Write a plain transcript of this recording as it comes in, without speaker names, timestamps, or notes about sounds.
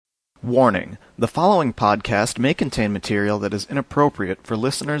Warning: the following podcast may contain material that is inappropriate for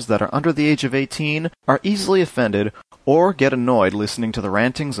listeners that are under the age of 18, are easily offended, or get annoyed listening to the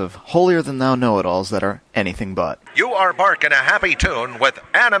rantings of holier-than-thou know-it-alls that are anything but. You are barking a happy tune with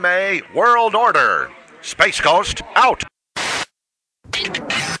Anime World Order. Space Ghost, out!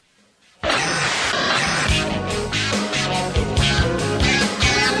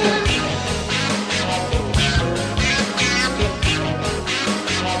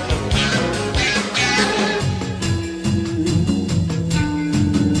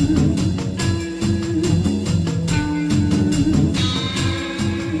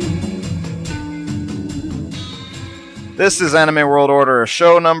 This is Anime World Order,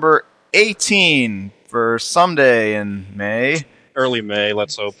 show number 18 for someday in May. Early May,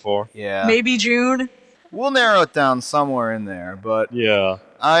 let's hope for. Yeah. Maybe June. We'll narrow it down somewhere in there, but Yeah.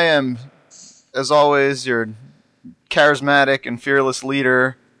 I am, as always, your charismatic and fearless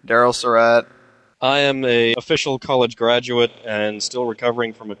leader, Daryl Surratt. I am a official college graduate and still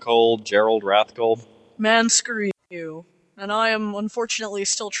recovering from a cold, Gerald Rathgold. Man, screw you. And I am unfortunately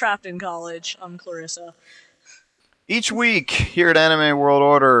still trapped in college. I'm Clarissa. Each week here at Anime World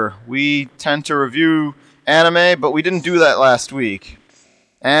Order, we tend to review anime, but we didn't do that last week.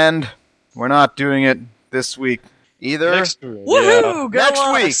 And we're not doing it this week either. Next week, Woohoo! Go Next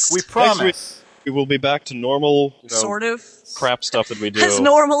us! week, we promise. Next week, we will be back to normal, Sort of. crap stuff that we do. As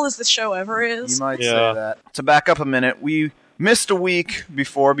normal as the show ever is. You might Yeah. say that. To back up a minute, we missed a week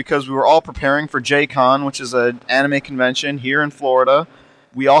before because we were all preparing for JACON, which is an anime convention here in Florida.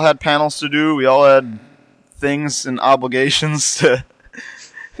 We all had panels to do. We all had things and obligations to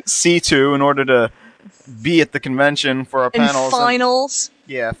see to in order to be at the convention for our And panels. finals.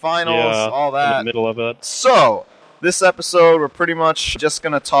 Finals, all in that. the middle of it. So, this episode, we're pretty much just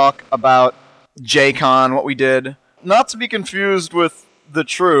going to talk about JACON, what we did. Not to be confused with The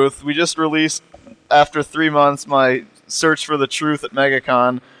Truth. We just released, after 3 months, my Search for the Truth at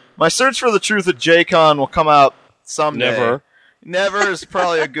MegaCon. My Search for the Truth at JACON will come out someday. Never is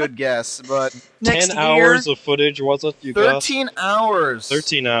probably a good guess, but Next 10 year. hours of footage, was it? You got? 13 hours.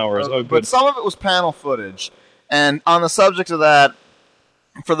 13 hours. Oh, But good. some of it was panel footage. And on the subject of that,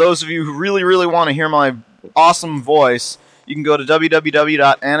 for those of you who really, really want to hear my awesome voice, you can go to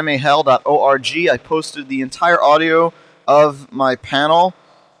www.animehell.org. I posted the entire audio of my panel,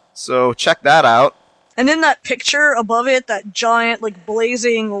 so check that out. And in that picture above it, that giant,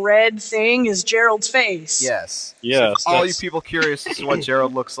 blazing red thing is Gerald's face. Yes. Yes. So for all you that's people curious as to what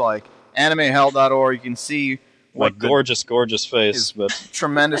Gerald looks like, animehell.org, you can see my what the gorgeous, gorgeous face. his But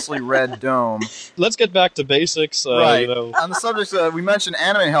tremendously red dome. let's get back to basics. Right. You know. On the subject, we mentioned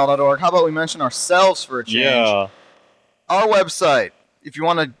animehell.org. How about we mention ourselves for a change? Yeah. Our website, if you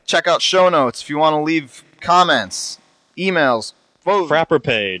want to check out show notes, if you want to leave comments, emails, vote, Frapper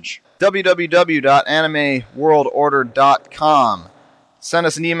page. www.animeworldorder.com. Send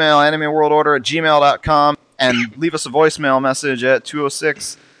us an email, animeworldorder@gmail.com, and leave us a voicemail message at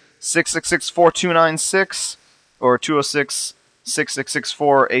 206-666-4296 or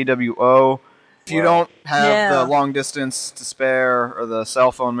 206-6664-AWO. If you don't have the long distance to spare or the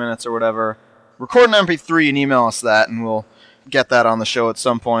cell phone minutes or whatever, record an MP3 and email us that, and we'll get that on the show at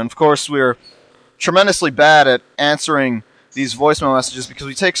some point. Of course, we're tremendously bad at answering these voicemail messages because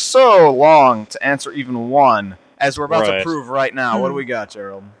we take so long to answer even one, as we're about to prove right now. What do we got,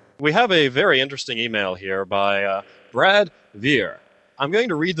 Gerald? We have a very interesting email here by Brad Veer. I'm going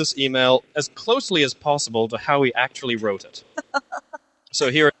to read this email as closely as possible to how he actually wrote it. So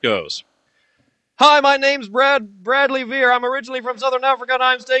here it goes. Hi, my name's Bradley Veer. I'm originally from Southern Africa and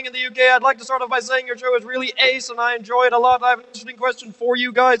I'm staying in the UK. I'd like to start off by saying your show is really ace and I enjoy it a lot. I have an interesting question for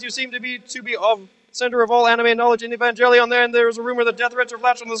you guys. You seem to be of center of all anime knowledge in Evangelion there, and there's a rumor that death threats are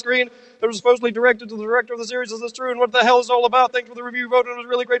flashed on the screen that was supposedly directed to the director of the series. Is this true? And what the hell is it all about? Thanks for the review vote. It was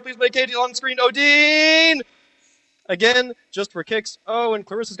really great. Please make Katie on screen Odin! Again, just for kicks. Oh, and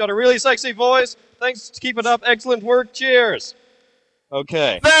Clarissa's got a really sexy voice. Thanks. Keep it up. Excellent work. Cheers.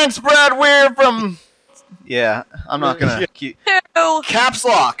 Okay. Thanks, Brad Weir from... Yeah, I'm not gonna... Ew. Caps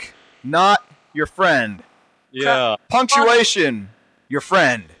lock, not your friend. Yeah. Punctuation, your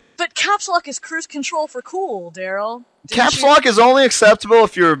friend. But caps lock is cruise control for cool, Daryl. Caps lock is only acceptable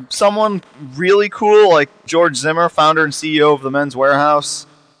if you're someone really cool, like George Zimmer, founder and CEO of the Men's Warehouse.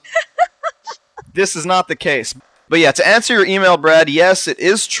 This is not the case. But yeah, to answer your email, Brad, yes, it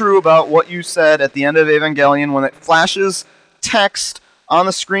is true about what you said at the end of Evangelion. When it flashes text on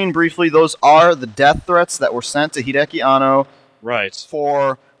the screen briefly, those are the death threats that were sent to Hideki Anno Right.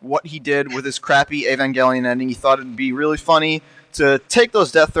 for what he did with his crappy Evangelion ending. He thought it'd be really funny to take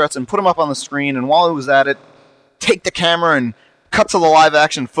those death threats and put them up on the screen, and while he was at it, take the camera and cut to the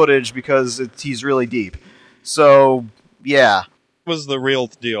live-action footage because he's really deep. So, yeah. Was the real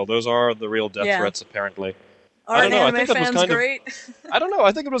deal. Those are the real death threats, apparently. Are I don't know. I anime think that was fans kind great? I don't know.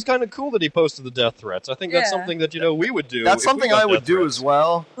 I think it was kind of cool that he posted the death threats. I think that's something that, we would do. That's if we something got I would death do threats. as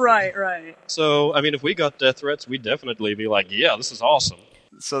well. Right. So, I mean, if we got death threats, we'd definitely be like, yeah, this is awesome.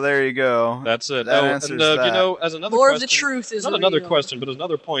 So there you go. That's it. That and answers that. as another More question... of the truth is Not real. another question, but as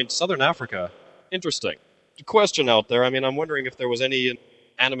another point, Southern Africa. Interesting. Question out there. I mean, I'm wondering if there was any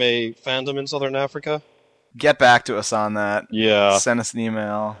anime fandom in Southern Africa. Get back to us on that. Yeah. Send us an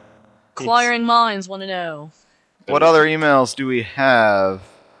email. Inquiring minds want to know. What other emails do we have?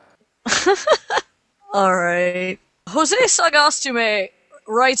 Alright. Jose Sagastume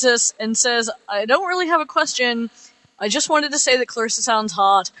writes us and says, I don't really have a question. I just wanted to say that Clarissa sounds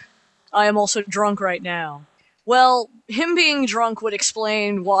hot. I am also drunk right now. Well, him being drunk would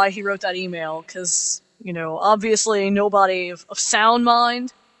explain why he wrote that email, because, obviously nobody of sound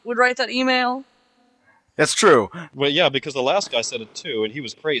mind would write that email. That's true. Well, yeah, because the last guy said it too, and he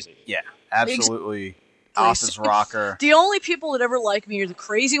was crazy. Yeah, absolutely off his rocker. The only people that ever like me are the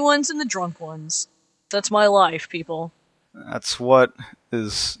crazy ones and the drunk ones. That's my life, people. That's what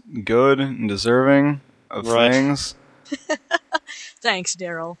is good and deserving of things. Thanks,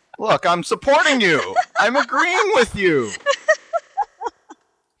 Daryl. Look, I'm supporting you. I'm agreeing with you.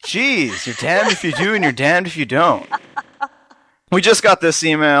 Jeez, you're damned if you do and you're damned if you don't. We just got this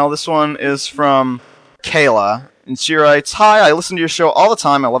email. This one is from Kayla, and she writes, Hi, I listen to your show all the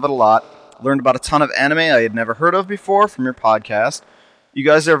time. I love it a lot. Learned about a ton of anime I had never heard of before from your podcast. You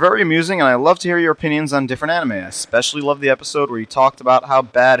guys are very amusing, and I love to hear your opinions on different anime. I especially love the episode where you talked about how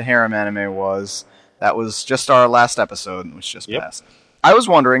bad harem anime was. That was just our last episode, which just passed. I was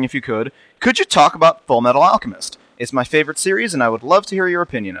wondering if you could you talk about Full Metal Alchemist? It's my favorite series, and I would love to hear your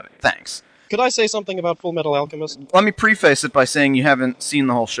opinion of it. Thanks. Could I say something about Full Metal Alchemist? Let me preface it by saying you haven't seen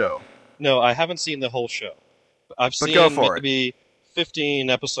the whole show. No, I haven't seen the whole show. I've seen maybe 15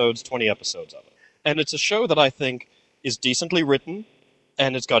 episodes, 20 episodes of it. And it's a show that I think is decently written,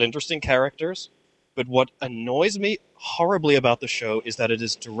 and it's got interesting characters. But what annoys me horribly about the show is that it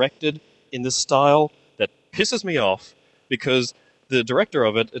is directed in this style that pisses me off, because the director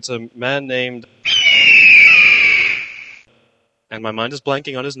of it, it's a man named... And my mind is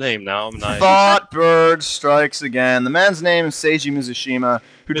blanking on his name now. Thought Bird strikes again. The man's name is Seiji Mizushima,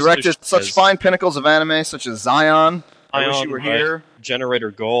 who directed such fine pinnacles of anime such as Zion. I Wish You Were Here.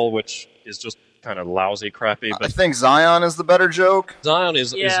 Generator Goal, which is just kind of lousy, crappy. But I think Zion is the better joke. Zion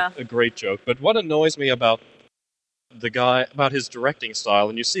is a great joke. But what annoys me about the guy, about his directing style,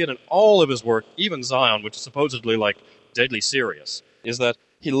 and you see it in all of his work, even Zion, which is supposedly deadly serious, is that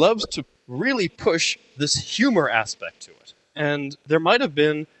he loves to really push this humor aspect to it. And there might have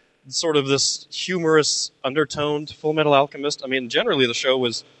been sort of this humorous undertone to Full Metal Alchemist. I mean, generally the show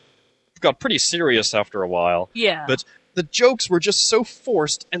got pretty serious after a while. Yeah. But the jokes were just so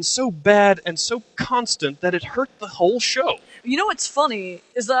forced and so bad and so constant that it hurt the whole show. You know what's funny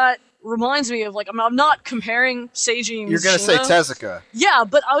is that reminds me of, I'm not comparing Seiji Mishima. You're going to say Tezuka. Yeah,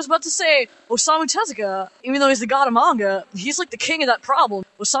 but I was about to say Osamu Tezuka, even though he's the god of manga, he's the king of that problem.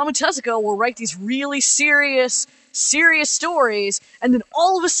 Osamu Tezuka will write these really serious stories, and then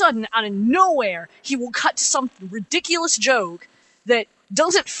all of a sudden, out of nowhere, he will cut to some ridiculous joke that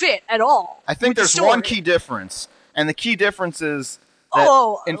doesn't fit at all. I think there's one key difference, and the key difference is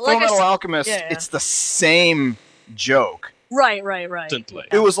that in Full Metal Alchemist, it's the same joke. Right.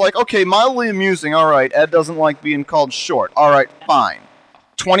 It was okay, mildly amusing, alright, Ed doesn't like being called short, alright, fine.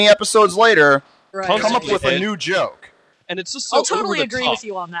 20 episodes later, come up with a new joke. And it's just so I'll totally agree top. with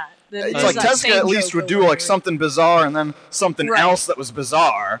you on that. It's Tezuka at least would do something bizarre and then something else that was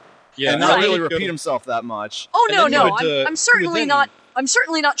bizarre, and not really repeat himself that much. Oh no, I'm certainly not. I'm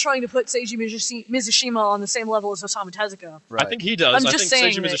certainly not trying to put Seiji Mizushima on the same level as Osamu Tezuka. Right. I think he does. I think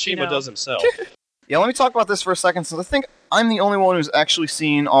Seiji Mizushima does himself. Yeah, let me talk about this for a second, since I think I'm the only one who's actually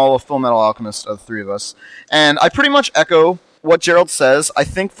seen all of Full Metal Alchemist of the three of us. And I pretty much echo what Gerald says. I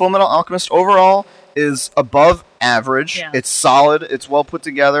think Full Metal Alchemist overall is above average. Yeah. It's solid, it's well put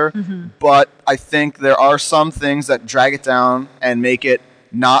together, but I think there are some things that drag it down and make it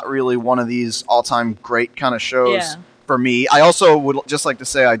not really one of these all-time great kind of shows for me. I also would just like to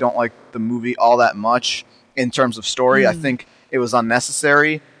say I don't like the movie all that much in terms of story. I think it was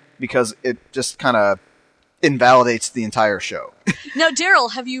unnecessary because it just kind of invalidates the entire show. Now,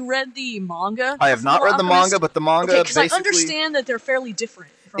 Daryl, have you read the manga? I have not read the manga, but the manga basically... because I understand that they're fairly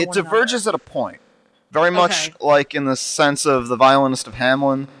different from it diverges at a point. Very much like in the sense of The Violinist of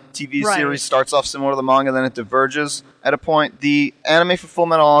Hamelin TV series starts off similar to the manga, then it diverges at a point. The anime for Full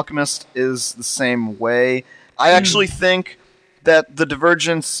Metal Alchemist is the same way. I actually think that the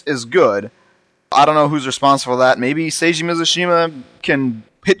divergence is good. I don't know who's responsible for that. Maybe Seiji Mizushima can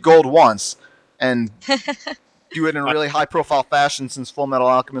hit gold once and do it in a really high-profile fashion, since Full Metal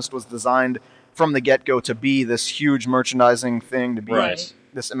Alchemist was designed from the get-go to be this huge merchandising thing, to be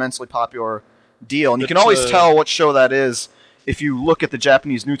this immensely popular deal. And you can always tell what show that is if you look at the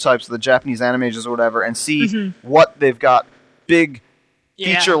Japanese new types, the Japanese animations or whatever, and see what they've got big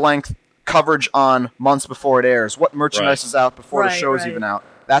feature-length coverage on months before it airs, what merchandise is out before the show's even out.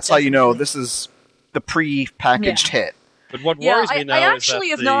 That's how you know this is the pre-packaged hit. But what worries me now is that I actually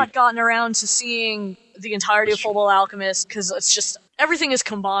have not gotten around to seeing the entirety of Full Metal Alchemist, because it's just, everything is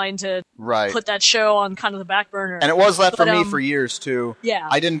combined to put that show on kind of the back burner. And it was that for me for years, too. Yeah.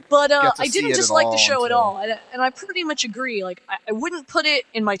 I didn't I didn't dislike the show at all, and I pretty much agree. Like, I wouldn't put it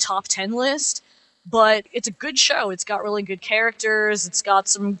in my top 10 list, but it's a good show. It's got really good characters, it's got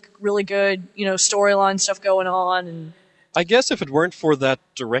some really good, storyline stuff going on, and I guess if it weren't for that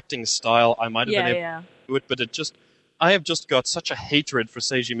directing style, I might have been able to do it, but I have just got such a hatred for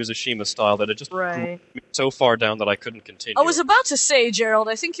Seiji Mizushima's style that it just drove me so far down that I couldn't continue. I was about to say, Gerald,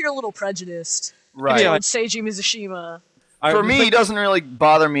 I think you're a little prejudiced. Right. Towards Seiji Mizushima. For me, it doesn't really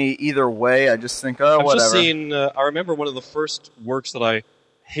bother me either way. I just think, whatever. I've just seen, I remember one of the first works that I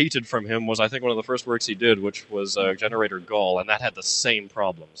hated from him was, I think, one of the first works he did, which was Generator Gall, and that had the same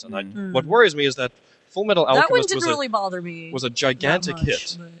problems. And what worries me is that Full Metal Alchemist that one didn't really bother me. Was a gigantic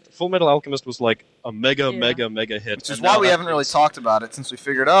hit. But Full Metal Alchemist was like a mega hit. Which is why we haven't really talked about it, since we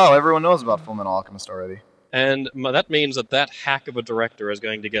figured, everyone knows about Full Metal Alchemist already. And that means that hack of a director is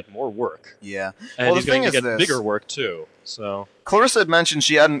going to get more work. Yeah. And he's going to get bigger work, too. So Clarissa had mentioned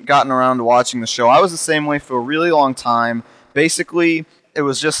she hadn't gotten around to watching the show. I was the same way for a really long time. Basically, it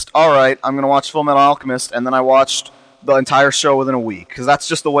was just, alright, I'm going to watch Full Metal Alchemist, and then I watched the entire show within a week, because that's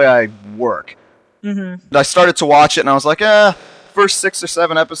just the way I work. I started to watch it, and I was like, first 6 or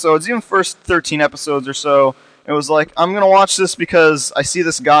 7 episodes, even first 13 episodes or so, it was like, I'm going to watch this because I see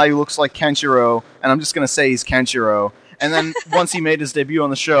this guy who looks like Kenshiro, and I'm just going to say he's Kenshiro. And then once he made his debut on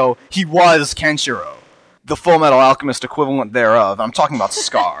the show, he was Kenshiro, the Full Metal Alchemist equivalent thereof. I'm talking about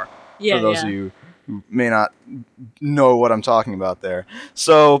Scar, for those of you who may not know what I'm talking about there.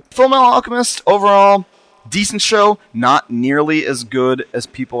 So, Full Metal Alchemist, overall, decent show, not nearly as good as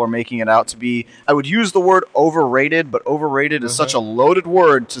people are making it out to be. I would use the word overrated, but overrated is such a loaded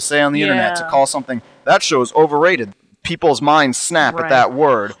word to say on the internet, to call something, that show is overrated. People's minds snap at that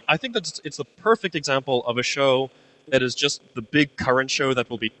word. I think that it's the perfect example of a show that is just the big current show that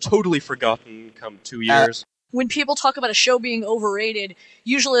will be totally forgotten come 2 years. When people talk about a show being overrated,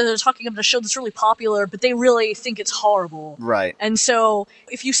 usually they're talking about a show that's really popular, but they really think it's horrible. Right. And so,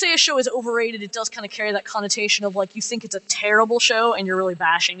 if you say a show is overrated, it does kind of carry that connotation of, like, you think it's a terrible show and you're really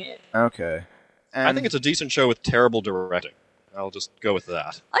bashing it. Okay. And I think it's a decent show with terrible directing. I'll just go with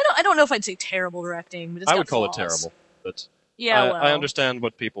that. I don't know if I'd say terrible directing, but it's I got would call it flaws. terrible, but I understand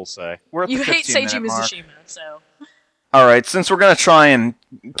what people say. we're at the You hate 15-minute Seiji mark. Mizushima, so... Alright, since we're going to try and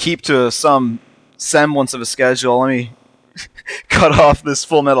keep to some semblance of a schedule, let me cut off this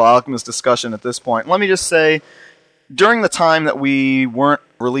Full Metal Alchemist discussion at this point. Let me just say, during the time that we weren't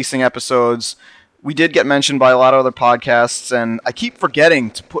releasing episodes, we did get mentioned by a lot of other podcasts, and I keep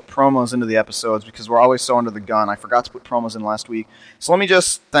forgetting to put promos into the episodes because we're always so under the gun. I forgot to put promos in last week. So let me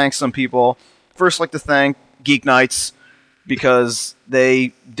just thank some people. First, I'd like to thank Geek Nights, because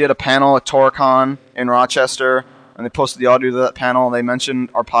they did a panel at Toricon in Rochester, and they posted the audio to that panel, and they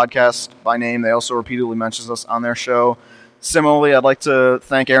mentioned our podcast by name. They also repeatedly mentioned us on their show. Similarly, I'd like to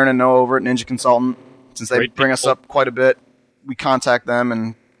thank Aaron and Noah over at Ninja Consultant, since they bring us up quite a bit. We contact them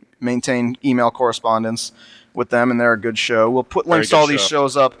and maintain email correspondence with them, and they're a good show. We'll put links to all these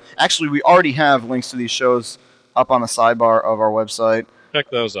shows up. Actually, we already have links to these shows up on the sidebar of our website.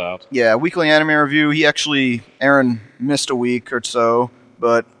 Check those out. Yeah, Weekly Anime Review. Aaron missed a week or so,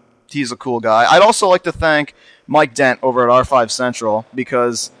 but he's a cool guy. I'd also like to thank Mike Dent over at R5 Central,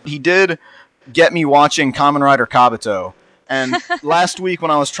 because he did get me watching Kamen Rider Kabuto. And last week,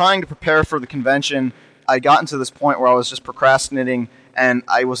 when I was trying to prepare for the convention, I got into this point where I was just procrastinating, and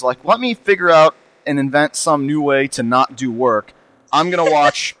I was like, let me figure out and invent some new way to not do work. I'm going to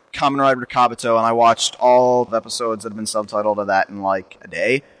watch Kamen Rider Kabuto, and I watched all the episodes that have been subtitled of that in like a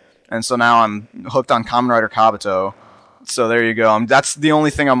day. And so now I'm hooked on Kamen Rider Kabuto. So there you go. That's the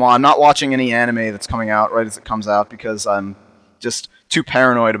only thing I'm on. I'm not watching any anime that's coming out right as it comes out, because I'm just too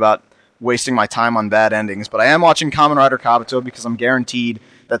paranoid about wasting my time on bad endings. But I am watching Kamen Rider Kabuto because I'm guaranteed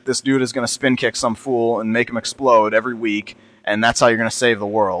that this dude is going to spin kick some fool and make him explode every week, and that's how you're going to save the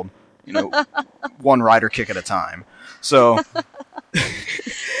world. One rider kick at a time. So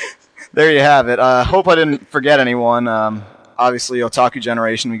there you have it. Hope I didn't forget anyone. obviously, Otaku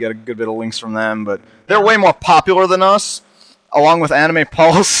Generation, we get a good bit of links from them, but they're way more popular than us, along with Anime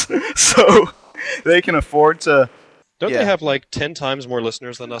Pulse, so they can afford to... Don't they have like 10 times more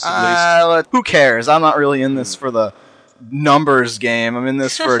listeners than us at least? Who cares? I'm not really in this for the numbers game. I'm in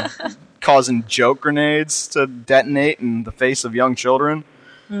this for causing joke grenades to detonate in the face of young children.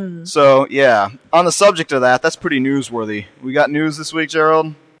 So, yeah. On the subject of that, that's pretty newsworthy. We got news this week,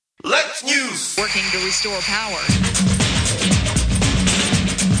 Gerald? Let's news! Working to restore power.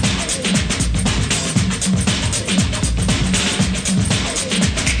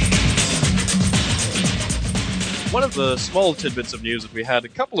 One of the small tidbits of news that we had a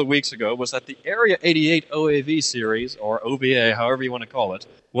couple of weeks ago was that the Area 88 OAV series, or OVA, however you want to call it,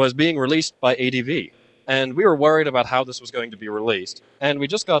 was being released by ADV. And we were worried about how this was going to be released. And we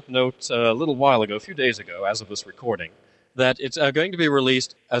just got note a little while ago, a few days ago, as of this recording, that it's going to be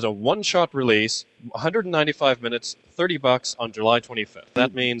released as a one-shot release, 195 minutes, $30 on July 25th.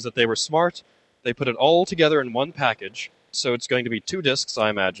 That means that they were smart, they put it all together in one package, so it's going to be 2 discs, I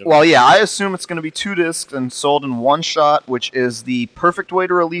imagine. Well, yeah, I assume it's going to be 2 discs and sold in one shot, which is the perfect way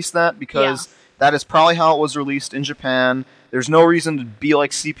to release that, because that is probably how it was released in Japan. There's no reason to be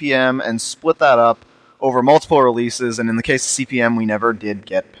like CPM and split that up over multiple releases, and in the case of CPM, we never did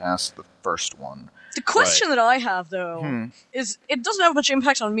get past the first one. The question that I have, though, is it doesn't have much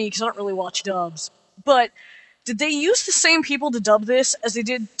impact on me because I don't really watch dubs, but did they use the same people to dub this as they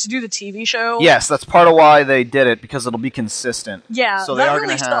did to do the TV show? Yes, that's part of why they did it, because it'll be consistent. Yeah, so they that are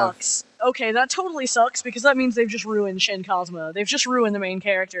really gonna have... sucks. Okay, that totally sucks, because that means they've just ruined Shin Kazuma. They've just ruined the main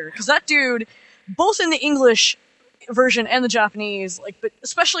character. Because that dude, both in the English version and the Japanese, but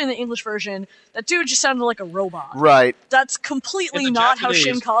especially in the English version, that dude just sounded like a robot. Right. That's completely not how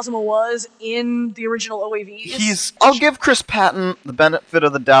Shin Kazuma was in the original OAVs. I'll give Chris Patton the benefit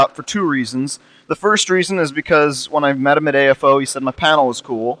of the doubt for 2 reasons. The first reason is because when I met him at AFO, he said my panel was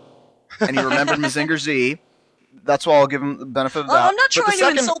cool, and he remembered Mazinger Z. That's why I'll give him the benefit of the doubt. I'm not trying to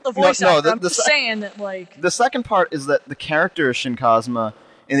insult the voice actor. I'm just saying that, The second part is that the character of Shin Kazuma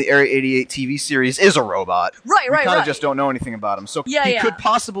in the Area 88 TV series is a robot. Right. We kind of just don't know anything about him. So he could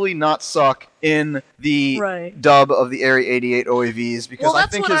possibly not suck in the dub of the Area 88 OAVs, because I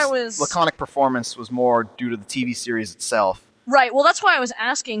think his laconic performance was more due to the TV series itself. Right, well that's why I was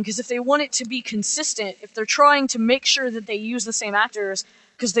asking, because if they want it to be consistent, if they're trying to make sure that they use the same actors,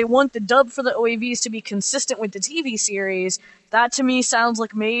 because they want the dub for the OAVs to be consistent with the TV series, that to me sounds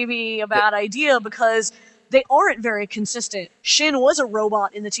like maybe a bad idea, because they aren't very consistent. Shin was a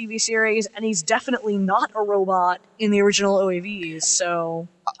robot in the TV series, and he's definitely not a robot in the original OAVs, so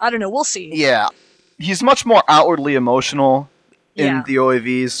I don't know, we'll see. Yeah, he's much more outwardly emotional in the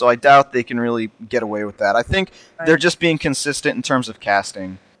OAVs, so I doubt they can really get away with that. I think they're just being consistent in terms of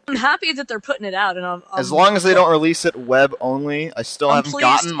casting. I'm happy that they're putting it out, and I'm as long as they don't release it web only. I still haven't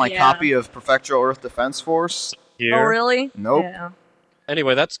gotten my copy of Prefectural Earth Defense Force. Here. Oh, really? Nope. Yeah.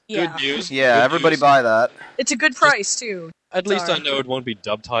 Anyway, that's good news. Yeah, good everybody news. buy that. It's a good price, too. At least I know it won't be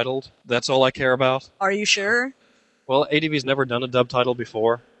dub-titled. That's all I care about. Are you sure? Well, ADV's never done a dub title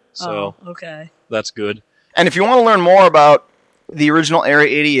before, so okay. That's good. And if you want to learn more about the original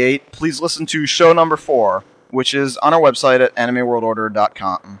Area 88, please listen to show number 4, which is on our website at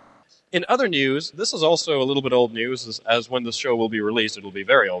animeworldorder.com. In other news, this is also a little bit old news, as when this show will be released, it will be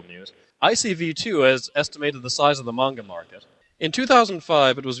very old news. ICV2 has estimated the size of the manga market. In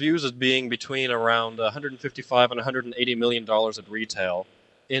 2005, it was viewed as being between around $155 and $180 million at retail.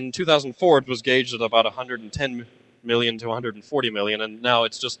 In 2004, it was gauged at about $110 million to $140 million, and now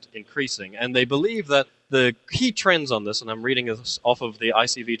it's just increasing. And they believe that the key trends on this, and I'm reading this off of the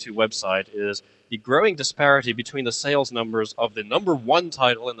ICV2 website, is the growing disparity between the sales numbers of the number 1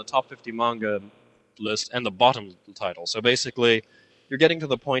 title in the top 50 manga list and the bottom title. So basically, you're getting to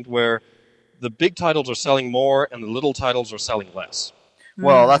the point where the big titles are selling more and the little titles are selling less.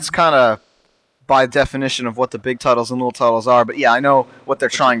 Well, that's kind of by definition of what the big titles and little titles are, but yeah, I know what they're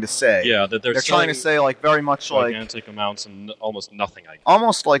trying to say. Yeah, that they're trying to say very much gigantic amounts and almost nothing.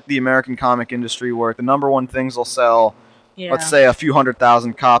 Almost like the American comic industry, where the number 1 things will sell, let's say, a few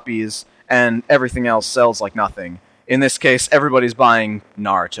 100,000 copies, and everything else sells like nothing. In this case, everybody's buying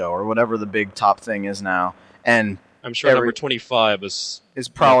Naruto or whatever the big top thing is now, and I'm sure number 25 is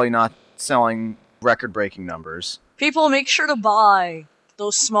probably not selling record-breaking numbers. People, make sure to buy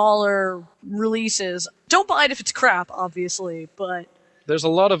those smaller releases. Don't buy it if it's crap, obviously, but there's a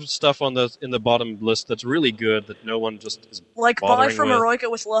lot of stuff in the bottom list that's really good that no one just is buy from with. Eroica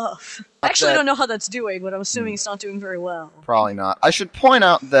with love. Actually, I don't know how that's doing, but I'm assuming it's not doing very well. Probably not. I should point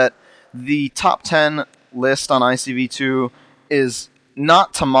out that the top 10 list on ICV2 is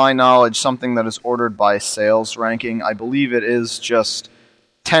not to my knowledge, something that is ordered by sales ranking. I believe it is just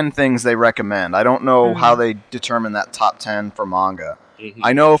 10 things they recommend. I don't know how they determine that top 10 for manga. Mm-hmm.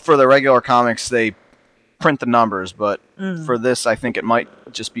 I know for the regular comics they print the numbers, but for this I think it might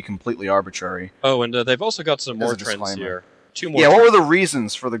just be completely arbitrary. Oh, and they've also got some more trends here. Two more. Yeah, trends. what were the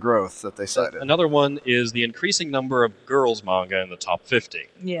reasons for the growth that they cited? Another one is the increasing number of girls manga in the top 50.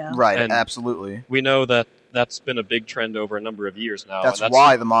 Yeah. Right, and absolutely. We know that that's been a big trend over a number of years now. That's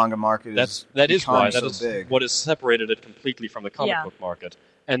why the manga market is big. What has separated it completely from the comic book market.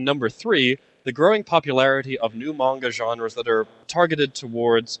 And number 3, the growing popularity of new manga genres that are targeted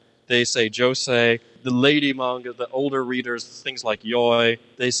towards, they say, josei, the lady manga, the older readers, things like yoi.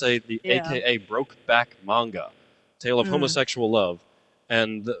 They say the AKA broke-back manga, tale of homosexual love.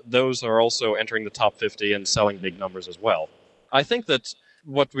 And those are also entering the top 50 and selling big numbers as well. I think that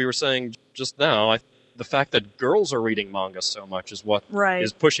what we were saying just now, the fact that girls are reading manga so much is what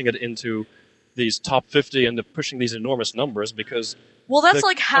is pushing it into these top 50 and pushing these enormous numbers because... Well, that's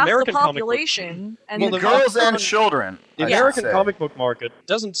like half the population. And the girls and children. The American comic book market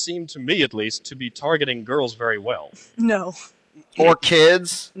doesn't seem, to me at least, to be targeting girls very well. No. Or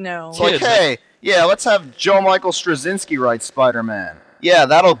kids. No. It's like, hey, let's have Joe Michael Straczynski write Spider-Man. Yeah,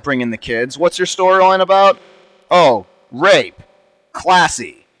 that'll bring in the kids. What's your storyline about? Oh, rape.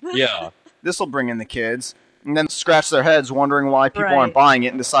 Classy. Yeah. This'll bring in the kids. And then scratch their heads wondering why people aren't buying it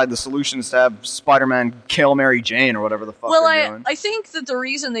and decide the solution is to have Spider-Man kill Mary Jane or whatever the fuck they're doing. I think that the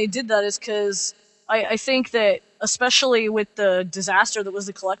reason they did that is because I think that, especially with the disaster that was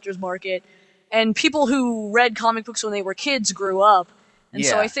the collector's market, and people who read comic books when they were kids grew up, and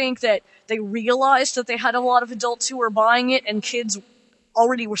so I think that they realized that they had a lot of adults who were buying it, and kids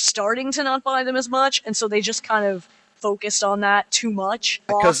already were starting to not buy them as much, and so they just kind of focused on that too much.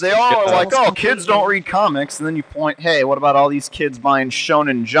 Because they all are like, oh, kids don't read comics, and then you point, hey, what about all these kids buying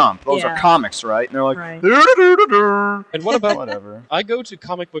Shonen Jump? Those are comics, right? And they're like, and what about whatever? I go to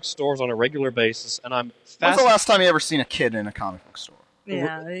comic book stores on a regular basis, and I'm When's the last time you ever seen a kid in a comic book store?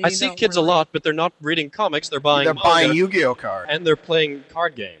 Yeah, I see kids a lot, but they're not reading comics, they're buying Yu-Gi-Oh cards. And they're playing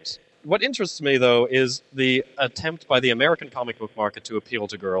card games. What interests me, though, is the attempt by the American comic book market to appeal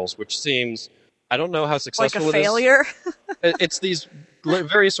to girls, which seems... I don't know how successful it is. Like a failure? It's these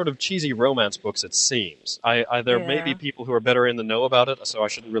very sort of cheesy romance books, it seems. There may be people who are better in the know about it, so I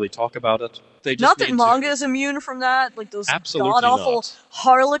shouldn't really talk about it. They just not that manga is immune from that, like those god-awful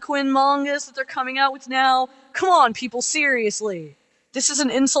Harlequin mangas that they're coming out with now. Come on, people, seriously. This is an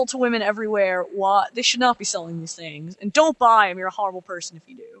insult to women everywhere. They should not be selling these things. And don't buy them, you're a horrible person if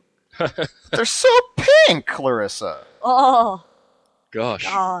you do. They're so pink, Clarissa. Oh. Gosh.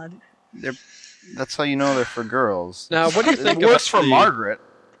 God. That's how you know they're for girls. Now, what do you think it works for Margaret.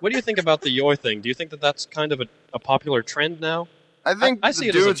 What do you think about the yoi thing? Do you think that that's kind of a popular trend now? I think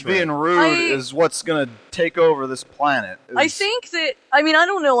the dudes being rude is what's going to take over this planet. I think that, I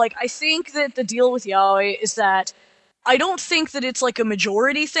don't know, I think that the deal with yaoi is that I don't think that it's like a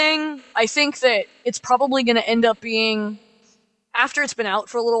majority thing. I think that it's probably going to end up being, after it's been out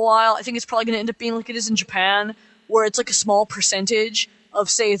for a little while, I think it's probably going to end up being like it is in Japan, where it's like a small percentage of,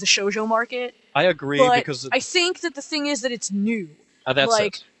 say, the shoujo market. I agree, because I think that the thing is that it's new. That's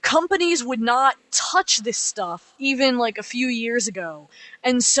it. Companies would not touch this stuff even like a few years ago,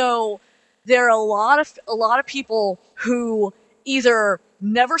 and so there are a lot of people who either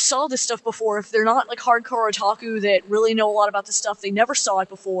never saw this stuff before, if they're not like hardcore otaku that really know a lot about this stuff, they never saw it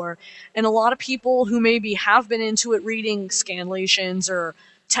before, and a lot of people who maybe have been into it reading scanlations or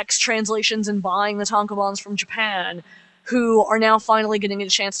text translations and buying the tankobons from Japan, who are now finally getting a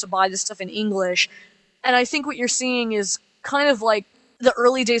chance to buy this stuff in English. And I think what you're seeing is kind of like the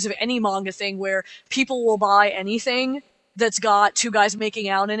early days of any manga thing where people will buy anything that's got two guys making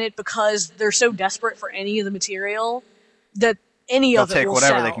out in it because they're so desperate for any of the material that any of it will sell. They'll take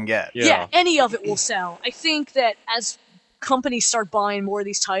whatever they can get. Yeah, any of it will sell. I think that as companies start buying more of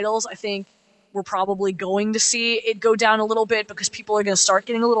these titles, I think we're probably going to see it go down a little bit because people are going to start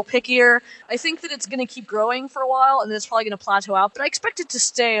getting a little pickier. I think that it's going to keep growing for a while, and then it's probably going to plateau out, but I expect it to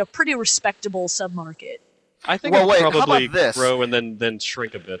stay a pretty respectable submarket. I think it'll probably grow and then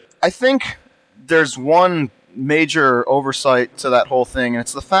shrink a bit. I think there's one major oversight to that whole thing, and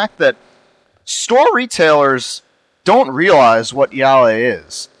it's the fact that store retailers don't realize what yaoi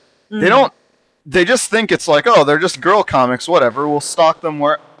is. They just think it's like, oh, they're just girl comics, whatever, we'll stock them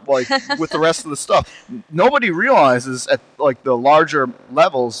where... like with the rest of the stuff. Nobody realizes at like the larger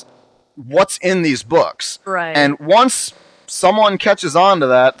levels what's in these books. Right. And once someone catches on to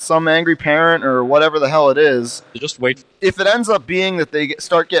that, some angry parent or whatever the hell it is, you just wait. If it ends up being that they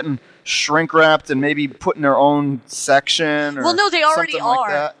start getting shrink wrapped and maybe put in their own section? Or well, no, they already something like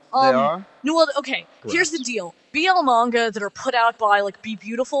are. that? They are? No, well, okay. Here's the deal: BL manga that are put out by like Be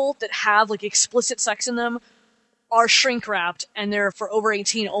Beautiful that have like explicit sex in them are shrink wrapped and they're for over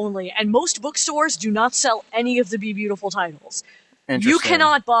 18 only. And most bookstores do not sell any of the Be Beautiful titles. You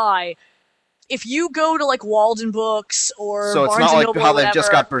cannot buy. If you go to like Walden Books or so it's Barnes not like Noble how or whatever, they've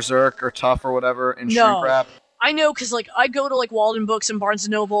just got Berserk or Tough or whatever in shrink wrap. I know, because like I go to like Walden Books and Barnes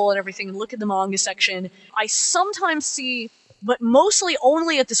and Noble and everything and look at the manga section. I sometimes see, but mostly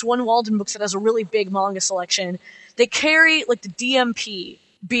only at this one Walden Books that has a really big manga selection. They carry like the DMP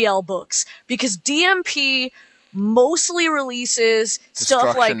BL books because DMP mostly releases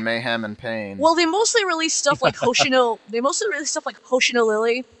stuff like mayhem, and pain. Well, they mostly release stuff like Hoshino. They mostly release stuff like Hoshino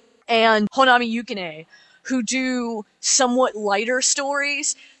Lily and Honami Yukine, who do somewhat lighter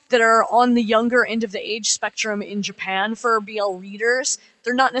stories that are on the younger end of the age spectrum in Japan for BL readers.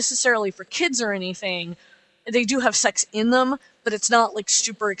 They're not necessarily for kids or anything. They do have sex in them, but it's not like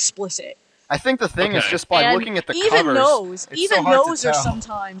super explicit. I think the thing is just by looking at the even covers, even those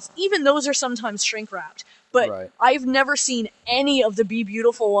are sometimes shrink wrapped. But I've never seen any of the Be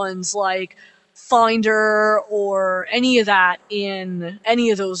Beautiful ones like Finder or any of that in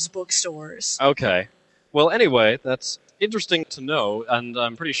any of those bookstores. Okay. Well, anyway, that's interesting to know, and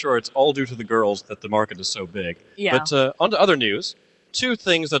I'm pretty sure it's all due to the girls that the market is so big. Yeah. But on to other news. Two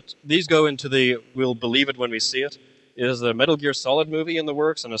things that these go into the we'll believe it when we see it is a Metal Gear Solid movie in the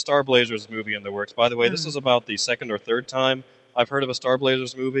works and a Star Blazers movie in the works. By the way, this is about the second or third time I've heard of a Star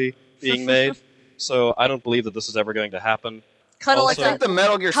Blazers movie being made, so I don't believe that this is ever going to happen. Kind of like I think the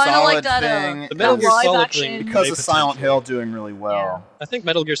Metal Gear Solid thing, the Metal Gear Solid thing, because of Silent Hill doing really well. Yeah. I think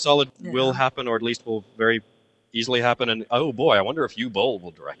Metal Gear Solid will happen, or at least will very easily happen, and oh boy, I wonder if Yu-Bowl will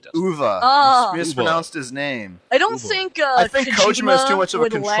direct it. Uva. You mispronounced his name. I don't think I think Kojima is too much of a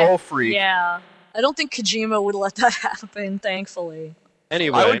control freak. Yeah. I don't think Kojima would let that happen, thankfully.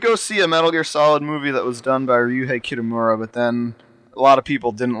 Anyway. I would go see a Metal Gear Solid movie that was done by Ryuhei Kitamura, but then a lot of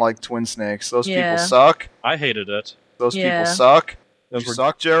people didn't like Twin Snakes. Those people suck. I hated it. Those people suck. Those were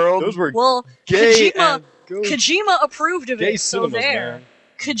suck, Gerald. Those were gay Kojima approved of gay it, so cinemas, there. man.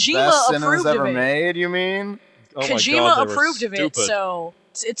 Kojima Best approved cinemas of ever it. made, you mean? Oh my Kojima God, they were approved of it, stupid. so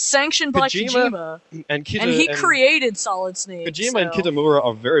it's sanctioned by Kojima. And he created Solid Snake. Kojima and Kitamura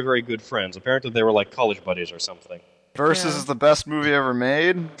are very, very good friends. Apparently they were like college buddies or something. Versus is the best movie ever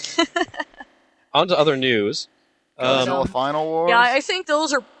made. On to other news. Godzilla Final Wars? Yeah, I think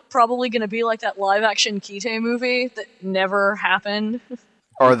those are probably going to be like that live-action Kite movie that never happened.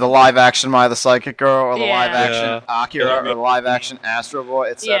 Or the live-action Mai the Psychic Girl, or the live-action Akira, Yeah, or the live-action Astro Boy,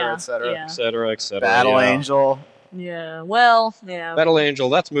 etc., etc. Etc., etc. Battle Angel. Yeah, well, yeah. Battle Angel,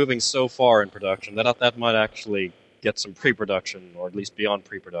 that's moving so far in production that might actually get some pre-production, or at least beyond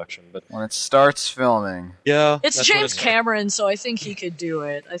pre-production. But when it starts filming. Yeah. It's James Cameron, so I think he could do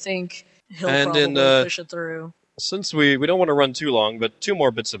it. I think he'll probably push it through. Since we don't want to run too long, but two more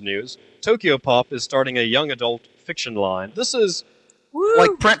bits of news. Tokyo Pop is starting a young adult fiction line. This is... Woo!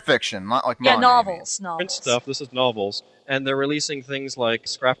 Like print fiction, not like manga. Yeah, novels. Print stuff. This is novels. And they're releasing things like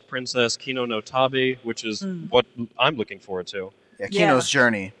Scrapped Princess, Kino no Tabi, which is what I'm looking forward to. Yeah, Kino's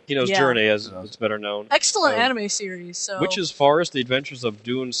Journey. Kino's Journey, as it's better known. Excellent anime series. So. Which is Forest, The Adventures of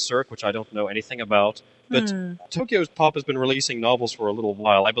Dune Cirque, which I don't know anything about. But Tokyo's Pop has been releasing novels for a little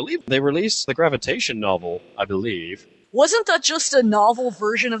while. I believe they released the Gravitation novel, I believe. Wasn't that just a novel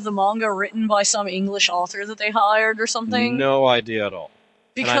version of the manga written by some English author that they hired or something? No idea at all.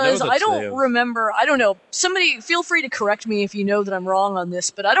 Because I don't remember, I don't know, somebody feel free to correct me if you know that I'm wrong on this,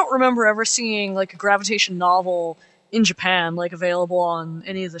 but I don't remember ever seeing like a Gravitation novel in Japan, like available on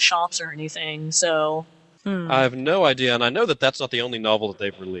any of the shops or anything, so... I have no idea, and I know that that's not the only novel that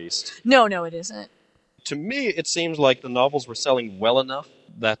they've released. No, it isn't. To me, it seems like the novels were selling well enough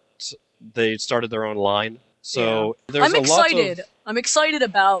that they started their own line. So there's I'm excited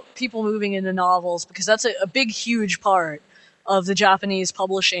about people moving into novels because that's a big, huge part of the Japanese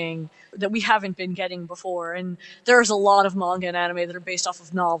publishing that we haven't been getting before. And there's a lot of manga and anime that are based off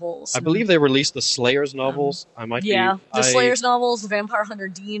of novels. I believe they released the Slayers novels. The Slayers novels, the Vampire Hunter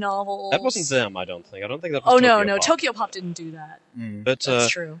D novels. That wasn't them, I don't think. I don't think that was Tokyo Pop. Tokyo Pop didn't do that. But, that's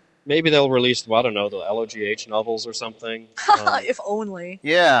true. Maybe they'll release, well, I don't know, the LOGH novels or something. If only.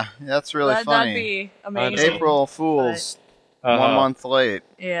 Yeah, that's really funny. That'd be amazing. April Fools, 1 month late.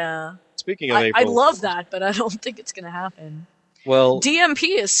 Yeah. Speaking of April I'd love that, but I don't think it's going to happen. Well,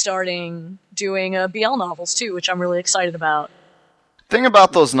 DMP is starting doing BL novels too, which I'm really excited about. Thing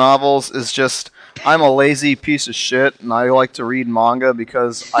about those novels is just I'm a lazy piece of shit, and I like to read manga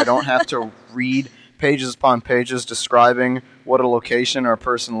because I don't have to read pages upon pages describing what a location or a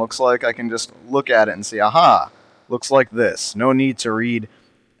person looks like, I can just look at it and see, aha, looks like this. No need to read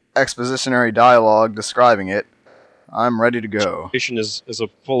expositionary dialogue describing it. I'm ready to go. Generation is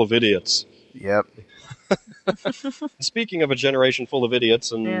full of idiots. Yep. Speaking of a generation full of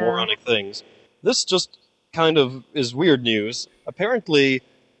idiots and moronic things, this just kind of is weird news. Apparently,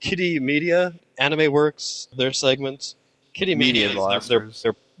 Kitty Media, Anime Works, their segments, Kitty Media Blasters.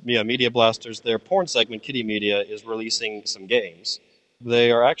 Media Blasters, their porn segment, Kitty Media, is releasing some games.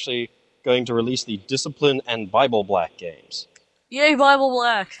 They are actually going to release the Discipline and Bible Black games. Yay, Bible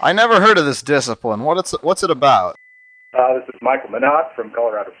Black! I never heard of this Discipline. What's it about? This is Michael Minot from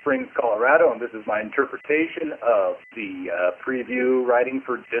Colorado Springs, Colorado, and this is my interpretation of the preview writing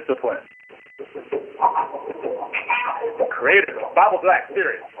for Discipline. Creators of Bible Black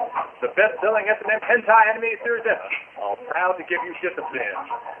series, the best-selling S&M hentai anime series ever, all proud to give you Discipline,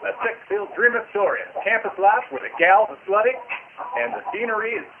 a sex-filled dreamer story of campus life where the gals are slutty and the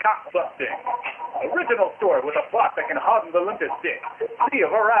scenery is cock-busting. Original story with a plot that can harden the limpet stick. See a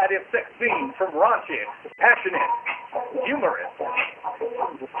variety of sex scenes from raunchy, passionate, humorous,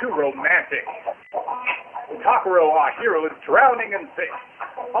 to romantic. Takaro, our hero, is drowning in sex.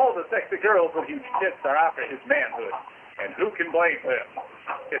 All the sexy girls with huge tits are after his manhood. And who can blame him?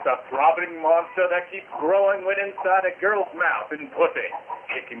 It's a throbbing monster that keeps growing when inside a girl's mouth and pussy.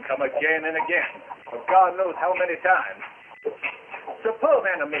 It can come again and again, but God knows how many times. Superb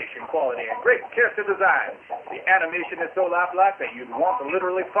animation quality and great character design. The animation is so lifelike that you'd want to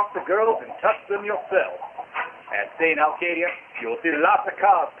literally fuck the girls and touch them yourself. At St. Arcadia, you'll see lots of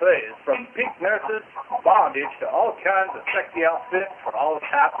cosplays, from pink nurses, bondage, to all kinds of sexy outfits for all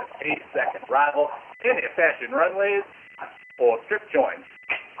types of taste that can rival any fashion runways or strip joints.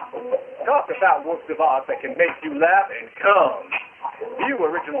 Talk about works of art that can make you laugh and come. View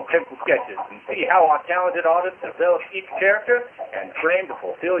original pencil sketches and see how our talented artists develop each character and frame to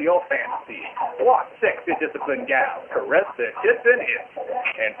fulfill your fantasy. Watch sexy Discipline gals caress their tits and hips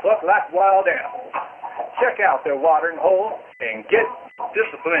and pluck like wild animals. Check out their watering hole and get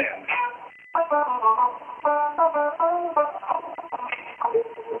disciplined.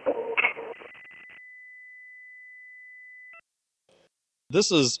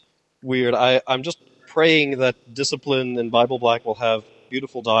 This is weird. I'm just praying that Discipline and Bible Black will have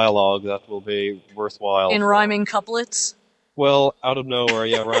beautiful dialogue that will be worthwhile. In rhyming couplets? Well, out of nowhere,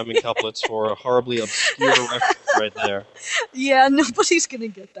 rhyming couplets for a horribly obscure reference right there. Yeah, nobody's gonna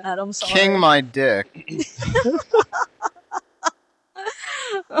get that, I'm sorry. King my dick.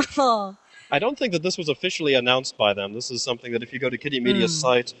 I don't think that this was officially announced by them. This is something that if you go to Kitty Media's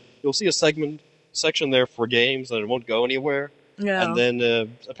site, you'll see a section there for games, and it won't go anywhere. Yeah. And then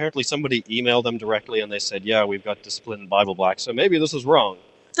apparently somebody emailed them directly, and they said, "Yeah, we've got Discipline and Bible Black." So maybe this is wrong.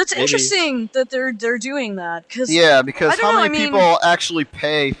 That's interesting that they're doing that. Because how many people actually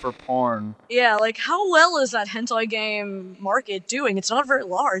pay for porn? Yeah, like how well is that hentai game market doing? It's not very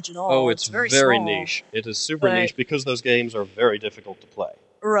large at all. Oh, it's very very small. niche. It is super niche because those games are very difficult to play.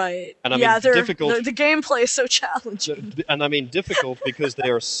 Right. And I mean, difficult. The gameplay is so challenging. And I mean difficult because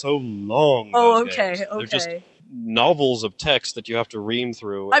they are so long. Oh, those okay, games. okay. They're just novels of text that you have to ream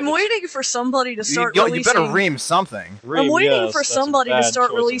through. I'm waiting for somebody to start releasing... You better ream something. I'm waiting for somebody to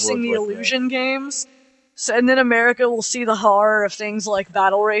start releasing the Illusion games, and then America will see the horror of things like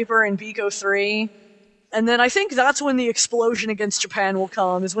Battle Raper and Biko 3, and then I think that's when the explosion against Japan will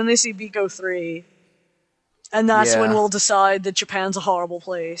come, is when they see Biko 3. And that's when we'll decide that Japan's a horrible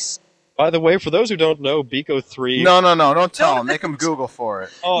place. By the way, for those who don't know, Biko 3... No, don't tell them. Make them Google for it.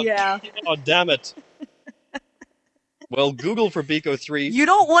 Oh, yeah. Oh, damn it. Well, Google for Biko 3. You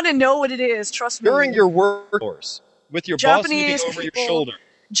don't want to know what it is, trust me. During your work hours, with your boss looking over your shoulder.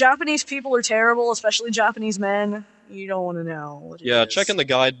 Japanese people are terrible, especially Japanese men. You don't want to know what it is. Check in the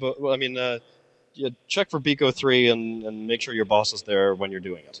guidebook. Well, I mean, check for Biko 3 and make sure your boss is there when you're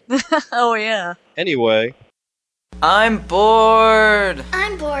doing it. Oh, yeah. Anyway. I'm bored.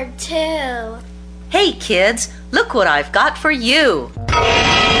 I'm bored too. Hey kids, look what I've got for you.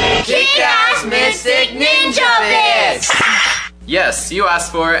 Kick-Ass Mystic Ninja Bits! Yes, you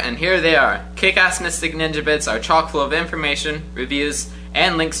asked for it, and here they are. Kick-Ass Mystic Ninja Bits are chock full of information, reviews,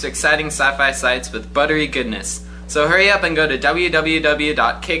 and links to exciting sci-fi sites with buttery goodness. So hurry up and go to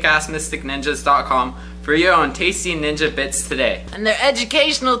www.kickassmysticninjas.com for your own tasty ninja bits today. And they're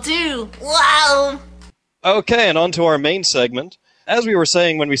educational too. Wow! Okay, and on to our main segment. As we were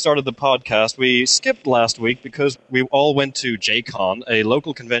saying when we started the podcast, we skipped last week because we all went to JACON, a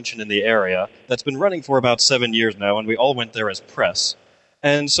local convention in the area that's been running for about 7 years now, and we all went there as press.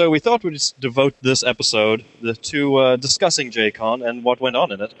 And so we thought we'd just devote this episode to discussing JACON and what went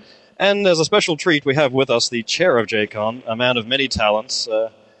on in it. And as a special treat, we have with us the chair of JACON, a man of many talents,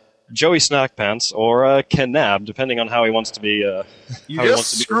 Joey Snackpants, or Ken Nabbe, depending on how he wants to be. You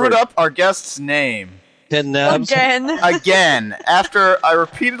just screwed up our guest's name. Ken Nabbe. Again, after I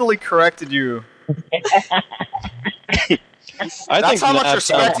repeatedly corrected you. That's how much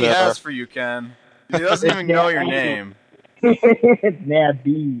respect he has for you, Ken. He doesn't even know your name.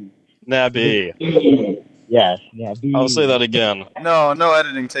 Nabbe. Nabbe. Yes, Nabbe. I'll say that again. No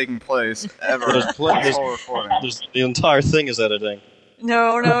editing taking place ever. This whole recording. The entire thing is editing.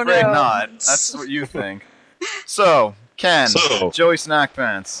 No. I'm afraid not. That's what you think. So, Ken, Joey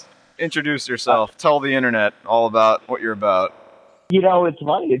Snackpants, introduce yourself. Tell the internet all about what you're about. You know, it's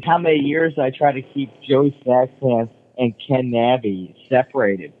funny. It's how many years I try to keep Joey Snackpants and Ken Nabbe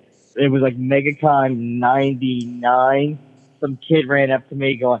separated. It was like MegaCon 99. Some kid ran up to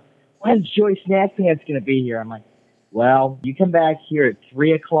me going, "When's Joey Snackpants going to be here?" I'm like, "Well, you come back here at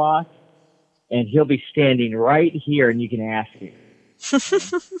 3 o'clock, and he'll be standing right here, and you can ask him."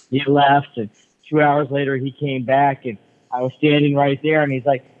 He left, and 2 hours later he came back, and I was standing right there, and he's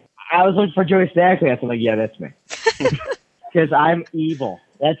like, "I was looking for Joey Snackpants." I'm like, "Yeah, that's me." Because I'm evil.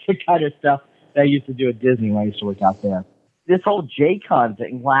 That's the kind of stuff that I used to do at Disney when I used to work out there. This whole JACON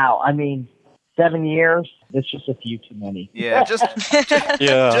thing, wow. I mean, 7 years, that's just a few too many. Yeah, just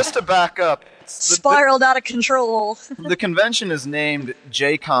to back up. Spiraled out of control. The convention is named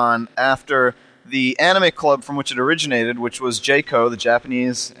JACON after the anime club from which it originated, which was JACO, the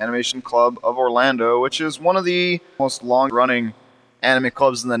Japanese Animation Club of Orlando, which is one of the most long-running anime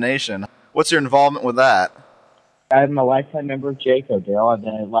clubs in the nation. What's your involvement with that? I'm a lifetime member of JACO, Dale. I've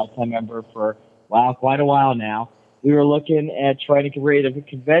been a lifetime member for, quite a while now. We were looking at trying to create a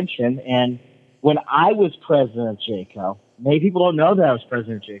convention, and when I was president of JACO, many people don't know that I was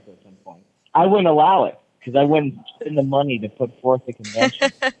president of JACO at some point. I wouldn't allow it, because I wouldn't spend the money to put forth the convention.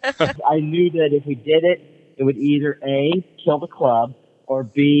 I knew that if we did it, it would either A, kill the club, or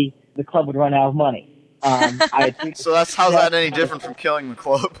B, the club would run out of money. So how's that any different from killing the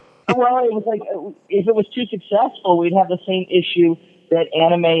club? Well, it was like, if it was too successful, we'd have the same issue that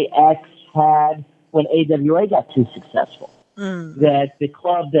Anime X had when AWA got too successful. That the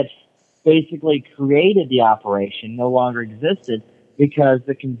club that basically created the operation no longer existed because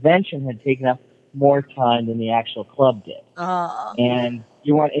the convention had taken up more time than the actual club did. And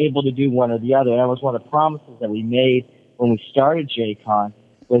you weren't able to do one or the other. And that was one of the promises that we made when we started JACON,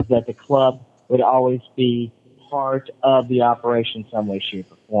 was that the club would always be part of the operation in some way, shape,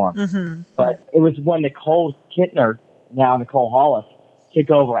 or form. But it was when Nicole Kittner, now Nicole Hollis, took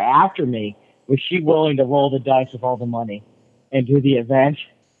over after me. Was she willing to roll the dice with all the money and do the event?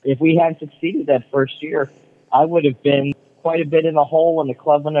 If we hadn't succeeded that first year, I would have been quite a bit in the hole and the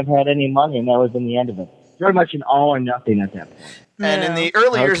club wouldn't have had any money, and that would have been the end of it. Very much an all or nothing at that point. And in the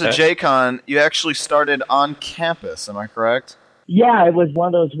early years of JACON, you actually started on campus, am I correct? Yeah, it was one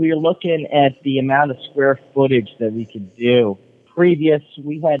of those, we were looking at the amount of square footage that we could do. We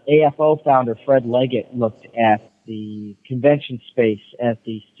had AFO founder Fred Leggett looked at the convention space at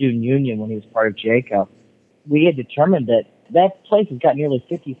the Student Union when he was part of JACO. We had determined that that place has got nearly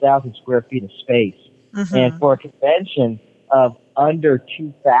 50,000 square feet of space. And for a convention of under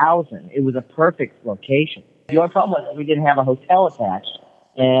 2,000, it was a perfect location. The only problem was we didn't have a hotel attached,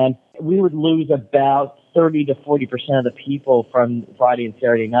 and we would lose about 30 to 40% of the people from Friday and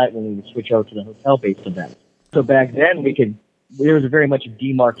Saturday night when we would switch over to the hotel-based events. So back then, there was very much a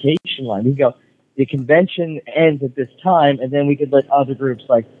demarcation line. We go, the convention ends at this time, and then we could let other groups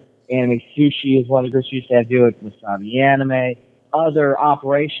like Anime Sushi is one of the groups we used to have do it, Wasabi Anime, other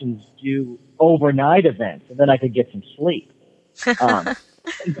operations do overnight events, and then I could get some sleep.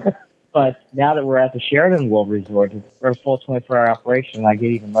 But now that we're at the Sheridan World Resort, we're a full 24-hour operation, and I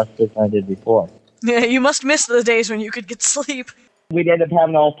get even less sleep than I did before. Yeah, you must miss the days when you could get sleep. We'd end up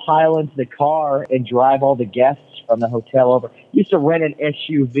having to all pile into the car and drive all the guests from the hotel over. Used to rent an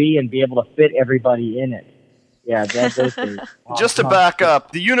SUV and be able to fit everybody in it. Yeah, those days. Just to back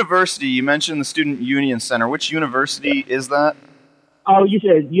up, the university, you mentioned the Student Union Center. Which university is that? Oh, you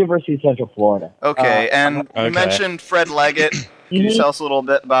said University of Central Florida. Okay, you mentioned Fred Leggett. Can you tell us a little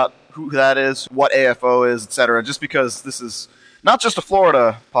bit about who that is, what AFO is, etc.? Just because this is not just a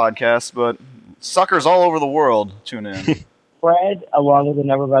Florida podcast, but suckers all over the world tune in. Fred, along with a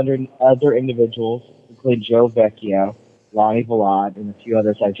number of other individuals, including Joe Vecchio, Lonnie Vlad, and a few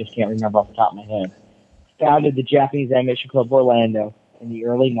others I just can't remember off the top of my head, founded the Japanese Animation Club Orlando in the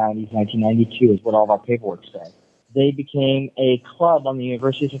early 90s, 1992 is what all of our paperwork said. They became a club on the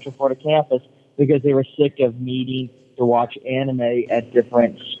University of Central Florida campus because they were sick of meeting to watch anime at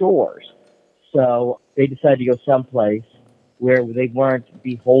different stores. So they decided to go someplace where they weren't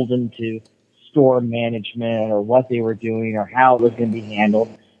beholden to store management or what they were doing or how it was going to be handled.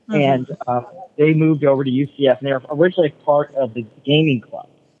 And they moved over to UCF, and they were originally part of the gaming club,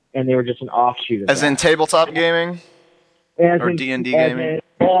 and they were just an offshoot of As that. in tabletop gaming? As or in, D&D as gaming? in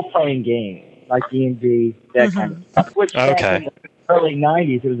role-playing gaming, like D&D, that kind of stuff. Which back in the early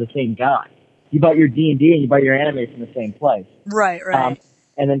 90s, it was the same guy. You bought your D&D and you bought your anime from the same place. Right.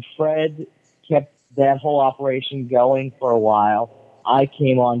 And then Fred kept that whole operation going for a while. I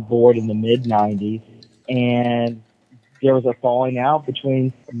came on board in the mid-90s, and there was a falling out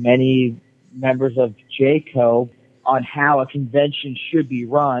between many members of JACO on how a convention should be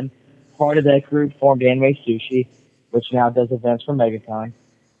run. Part of that group formed Anime Sushi, which now does events for MegaCon.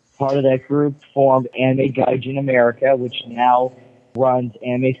 Part of that group formed Anime Gaijin America, which now runs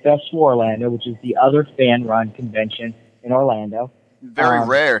Anime Festival Orlando, which is the other fan-run convention in Orlando. Very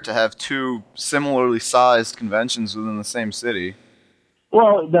rare to have two similarly sized conventions within the same city.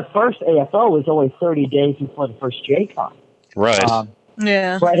 Well, the first AFO was only 30 days before the first JCon. Right.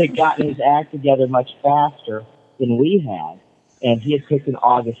 Fred had gotten his act together much faster than we had, and he had picked an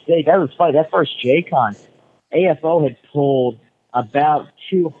August date. That was funny. That first JCon, AFO had pulled about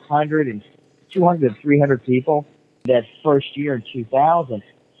 200 to 300 people that first year in 2000.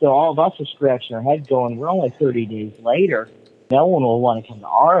 So all of us were scratching our head going, we're only 30 days later. No one will want to come to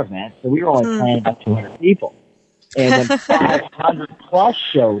our event. So we were only planning about 200 people. And then 500 plus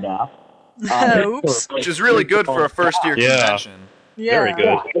showed up. Which is really good for a first-year convention. Very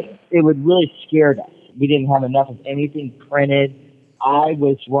good. It would really scared us. We didn't have enough of anything printed. I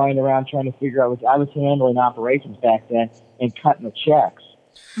was running around trying to figure out, I was handling operations back then and cutting the checks.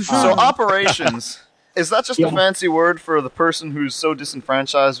 So operations, is that just a fancy word for the person who's so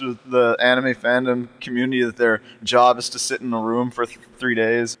disenfranchised with the anime fandom community that their job is to sit in a room for 3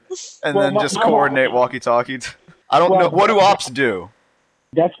 days and then just coordinate walkie-talkies? I don't know. What do ops do?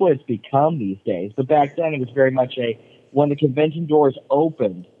 That's what it's become these days. But back then it was very much when the convention doors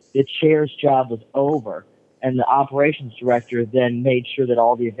opened, the chair's job was over, and the operations director then made sure that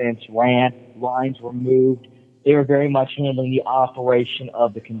all the events ran, lines were moved. They were very much handling the operation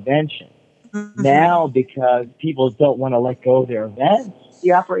of the convention. Now, because people don't want to let go of their events,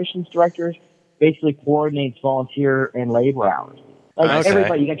 the operations director basically coordinates volunteer and labor hours. Like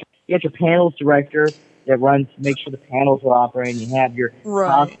everybody, you got your panels director that makes sure the panels are operating. You have your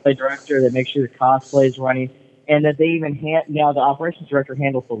cosplay director that makes sure the cosplay is running, and that they even now the operations director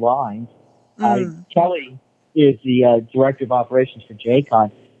handles the lines. Kelly is the director of operations for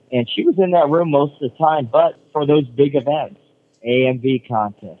JCon, and she was in that room most of the time, but for those big events, AMV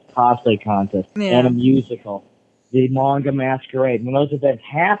contest, cosplay contest, and a musical, the manga masquerade. When those events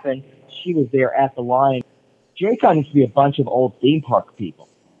happened, she was there at the line. JCon used to be a bunch of old theme park people.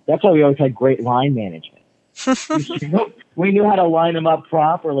 That's why we always had great line management. We knew how to line them up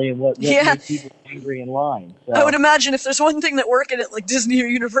properly and what made people angry in line. So. I would imagine if there's one thing that working at like Disney or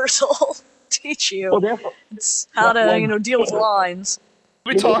Universal teach you, it's how to deal with lines.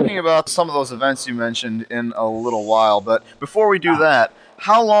 We'll be talking about some of those events you mentioned in a little while, but before we do that,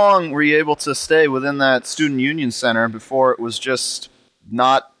 how long were you able to stay within that student union center before it was just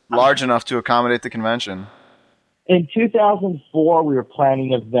not large enough to accommodate the convention? In 2004, we were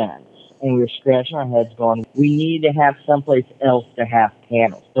planning events, and we were scratching our heads going, we need to have someplace else to have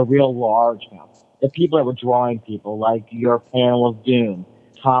panels, the real large panels. The people that were drawing people, like your panel of Doom,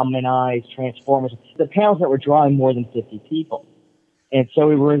 Tom and I's, Transformers, the panels that were drawing more than 50 people. And so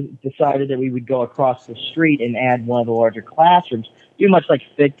we decided that we would go across the street and add one of the larger classrooms, do much like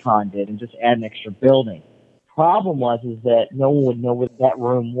FitCon did, and just add an extra building. Problem is that no one would know what that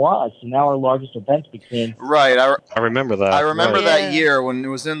room was, so now our largest events became... Right, I remember that. I remember that year when it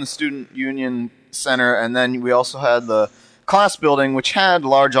was in the Student Union Center, and then we also had the class building, which had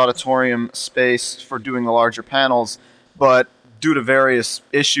large auditorium space for doing the larger panels, but due to various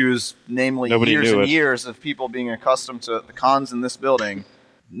issues, namely years of people being accustomed to the cons in this building,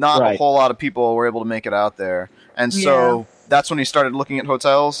 not a whole lot of people were able to make it out there. And so that's when you started looking at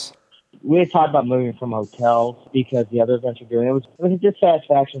hotels? We had talked about moving from hotels because the other events were doing it. It was a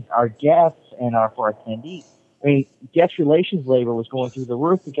dissatisfaction for our guests and for our attendees. I mean, guest relations labor was going through the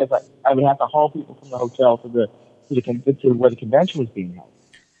roof because I would have to haul people from the hotel to where the convention was being held.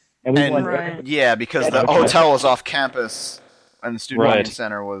 Because the hotel was off campus and the Student Union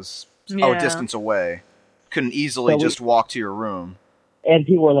Center was a distance away. Couldn't easily just walk to your room. And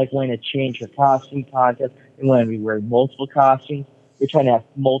people were like wanting to change their costume contest and wanting to be wearing multiple costumes. We were trying to have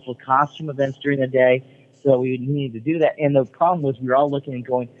multiple costume events during the day, so we needed to do that. And the problem was we were all looking and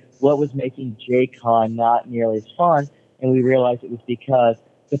going, what was making JACON not nearly as fun, and we realized it was because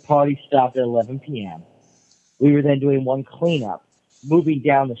the party stopped at 11 p.m. We were then doing one cleanup, moving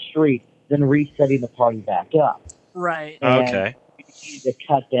down the street, then resetting the party back up. Right. And Okay. we needed to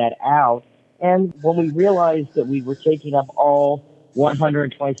cut that out. And when we realized that we were taking up all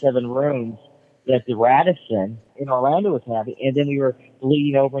 127 rooms that the Radisson in Orlando was having, and then we were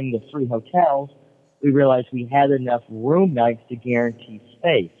bleeding over into the 3 hotels, we realized we had enough room nights to guarantee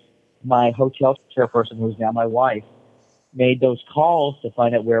space. My hotel chairperson, who's now my wife, made those calls to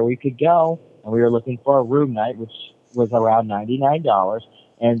find out where we could go, and we were looking for a room night, which was around $99.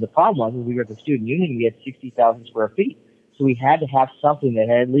 And the problem was we were at the student union, we had 60,000 square feet. So we had to have something that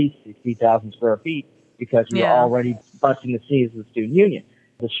had at least 60,000 square feet because we were already busting the seams of the student union.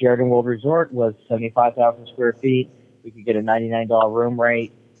 The Sheraton World Resort was 75,000 square feet. We could get a $99 room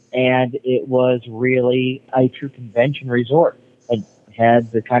rate. And it was really a true convention resort. It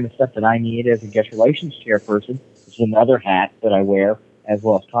had the kind of stuff that I need as a guest relations chairperson, which is another hat that I wear, as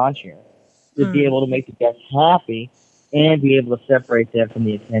well as con-chair, to be able to make the guests happy and be able to separate them from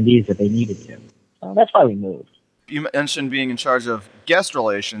the attendees that they needed to. So that's why we moved. You mentioned being in charge of guest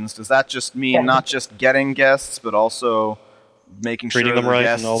relations. Does that just mean not just getting guests, but also making Treating sure them the right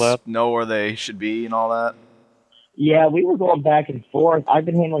guests and all that? know where they should be and all that? Yeah, we were going back and forth. I've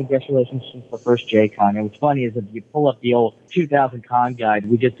been handling guest relations since the first JCon. And what's funny is if you pull up the old 2000 con guide,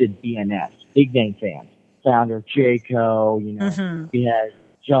 we just did BNS, big name fans. Founder Jaco, we had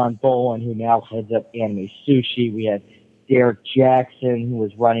John Boland, who now heads up Anime Sushi. We had Derek Jackson, who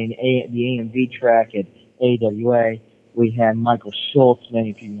was running the AMV track at AWA. We had Michael Schultz,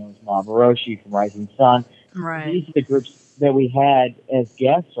 many people know as Mabaroshi from Rising Sun. Right. These are the groups that we had as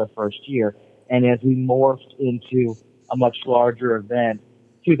guests our first year. And as we morphed into a much larger event,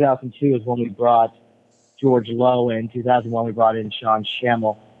 2002 is when we brought George Lowe in. 2001 we brought in Sean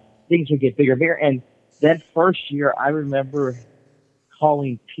Schemmel. Things would get bigger and bigger. And that first year, I remember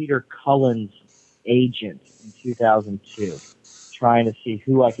calling Peter Cullen's agent in 2002, trying to see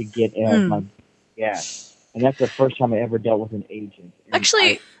who I could get as my guest. And that's the first time I ever dealt with an agent. And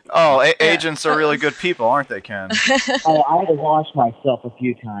Actually... agents are really good people, aren't they, Ken? I had to wash myself a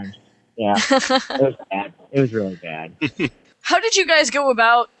few times. Yeah, it was bad. It was really bad. How did you guys go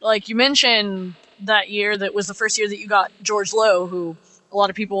about, like, you mentioned that year that was the first year that you got George Lowe, who a lot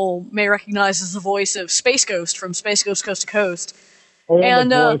of people may recognize as the voice of Space Ghost from Space Ghost Coast to Coast.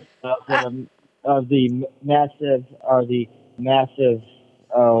 And the voice of the massive,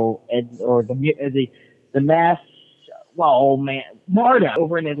 MARTA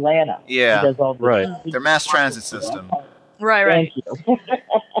over in Atlanta. Yeah, does all their mass transit system. Right. Thank you.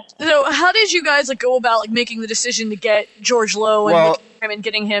 So how did you guys go about making the decision to get George Lowe and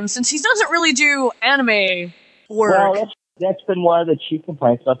getting him, since he doesn't really do anime work? Well, that's been one of the chief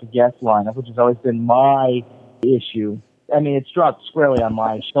complaints about the guest lineup, which has always been my issue. I mean, it's dropped squarely on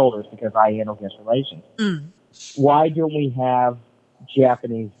my shoulders because I handle guest relations. Why don't we have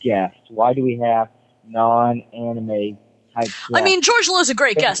Japanese guests? Why do we have non-anime type guests? I mean, George Lowe's a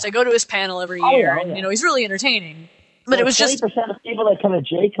great guest. I go to his panel every year, and he's really entertaining. But it was 20% of people that come to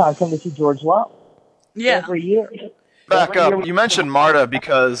JCon come to see George Lowe. Yeah. Every year. Back up. You mentioned MARTA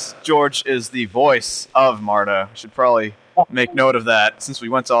because George is the voice of MARTA. Should probably make note of that since we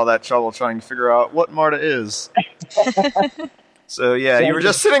went to all that trouble trying to figure out what MARTA is. So, yeah, you were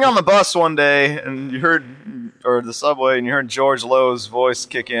just sitting on the bus one day and you heard, or the subway, and you heard George Lowe's voice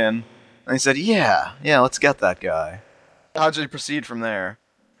kick in. And he said, yeah, let's get that guy. How'd you proceed from there?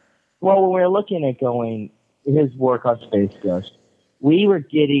 Well, when we were looking at going his work on Space Ghost, we were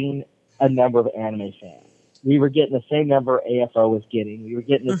getting a number of anime fans. We were getting the same number AFO was getting. We were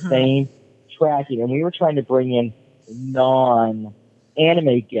getting the same tracking, and we were trying to bring in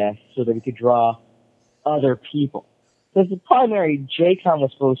non-anime guests so that we could draw other people. Because the primary JCon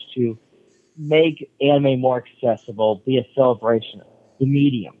was supposed to make anime more accessible, be a celebration, the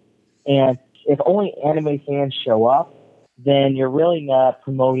medium. And if only anime fans show up, then you're really not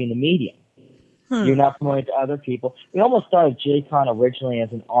promoting the medium. You're not promoting to other people. We almost started JCon originally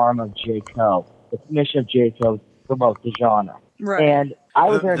as an arm of JCO. The mission of JCO to promote the genre. Right. And I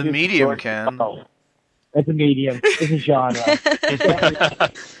was the medium, Ken. It's a medium. It's a genre.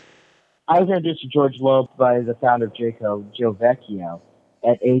 I was introduced to George Lowe by the founder of JCO, Joe Vecchio,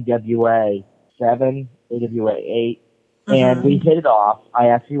 at AWA 7, AWA 8. And we hit it off. I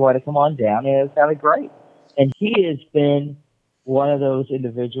asked if he wanted to come on down, and it sounded great. And he has been one of those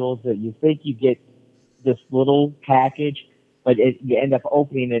individuals that you think you get this little package, but you end up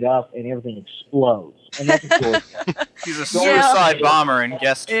opening it up and everything explodes. And that's George. He's a suicide bomber in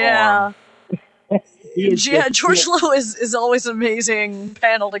guest form. George Lowe is always an amazing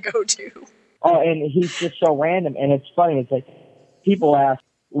panel to go to. Oh, and he's just so random, and it's funny. It's like people ask,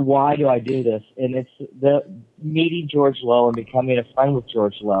 "Why do I do this?" And it's the meeting George Lowe and becoming a friend with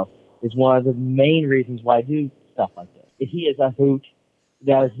George Lowe is one of the main reasons why I do stuff like this. If he is a hoot,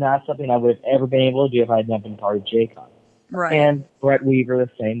 that is not something I would have ever been able to do if I had not been part of JACON. Right. And Brett Weaver the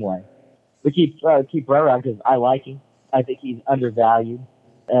same way. We keep Brett around because I like him. I think he's undervalued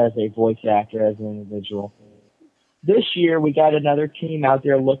as a voice actor, as an individual. This year, we got another team out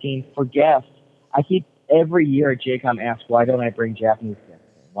there looking for guests. I keep every year at JACON ask, why don't I bring Japanese guests?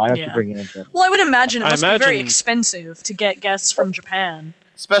 Why don't you bring in Japanese? Well, I would imagine it must be very expensive to get guests from Japan.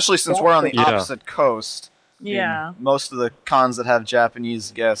 Especially since we're on the opposite coast. Yeah. I mean, most of the cons that have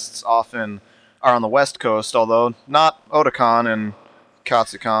Japanese guests often are on the West Coast, although not Otakon and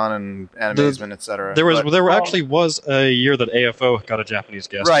Katsucon and Animazement, etc. There actually was a year that AFO got a Japanese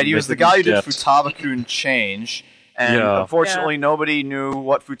guest. Right, he was the guy who did Futabakun Change, and unfortunately nobody knew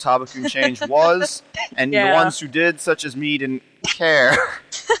what Futabakun Change was, and the ones who did, such as me, didn't care.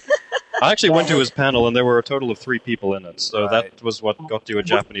 I actually went to his panel, and there were a total of 3 people in it, so that was what got you a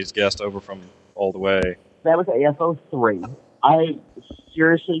Japanese guest over from all the way. That was AFO 3. I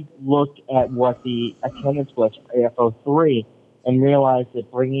seriously looked at what the attendance was for AFO 3 and realized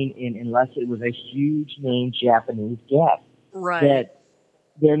that bringing in, unless it was a huge name Japanese guest, that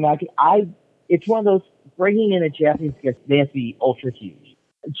they're not. It's one of those, bringing in a Japanese guest, they have to be ultra huge.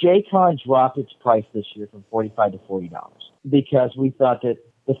 JACON dropped its price this year from $45 to $40 because we thought that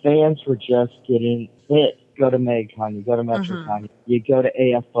the fans were just getting hit. Go to MegCon, you go to MetroCon, you go to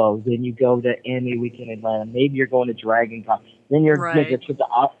AFO, then you go to Anime Week in Atlanta, maybe you're going to DragonCon, then you're making a trip to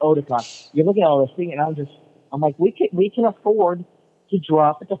Otakon. You're looking at all this thing, and I'm like, we can afford to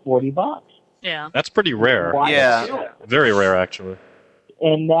drop it to $40. Yeah. That's pretty rare. Very rare, actually.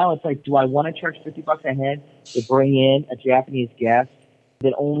 And now it's like, do I want to charge $50 a head to bring in a Japanese guest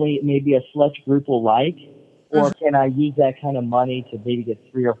that only maybe a select group will like? Or can I use that kind of money to maybe get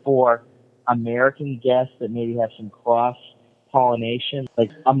 3 or 4 American guests that maybe have some cross-pollination,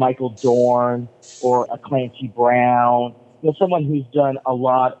 like a Michael Dorn or a Clancy Brown, someone who's done a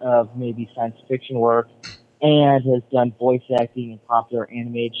lot of maybe science fiction work and has done voice acting in popular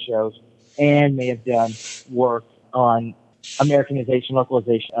animated shows and may have done work on Americanization,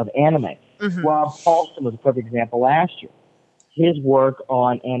 localization of anime. Rob Paulson was a perfect example last year. His work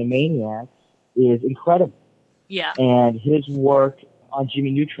on Animaniacs is incredible. Yeah. And his work on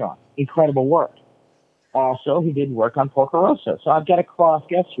Jimmy Neutron, incredible work. Also, he did work on Porco Rosso. So I've got a cross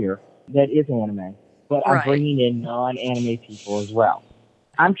guest here that is anime, but I'm bringing in non-anime people as well.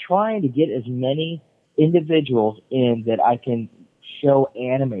 I'm trying to get as many individuals in that I can show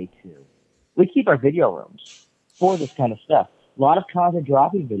anime to. We keep our video rooms for this kind of stuff. A lot of cons are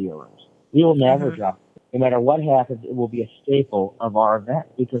dropping video rooms. We will never drop. No matter what happens, it will be a staple of our event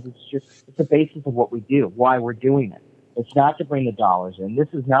because it's the basis of what we do, why we're doing it. It's not to bring the dollars in. This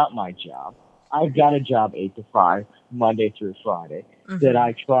is not my job. I've got a job 8 to 5, Monday through Friday, that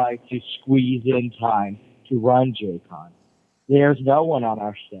I try to squeeze in time to run JACON. There's no one on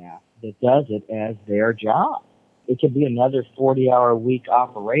our staff that does it as their job. It could be another 40-hour-a-week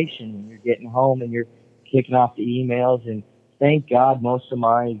operation when you're getting home and you're kicking off the emails. And thank God most of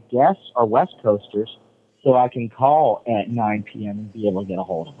my guests are West Coasters, so I can call at 9 p.m. and be able to get a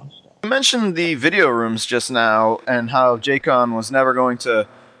hold of them. You mentioned the video rooms just now and how JACON was never going to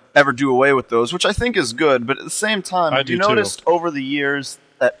ever do away with those, which I think is good, but at the same time, have you noticed over the years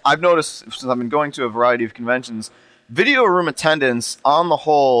that I've noticed since I've been going to a variety of conventions, video room attendance on the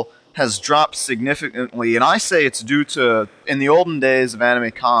whole has dropped significantly, and I say it's due to, in the olden days of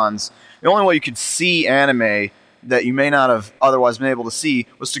anime cons, the only way you could see anime that you may not have otherwise been able to see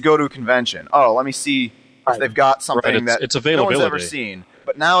was to go to a convention. Oh, let me see if they've got something that no one's ever seen.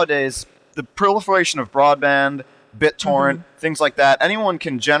 But nowadays, the proliferation of broadband, BitTorrent, things like that, anyone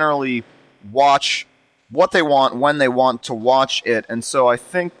can generally watch what they want when they want to watch it, and so I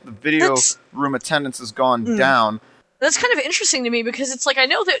think the video room attendance has gone down. That's kind of interesting to me because it's like, I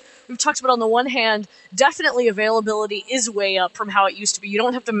know that we've talked about on the one hand, definitely availability is way up from how it used to be. You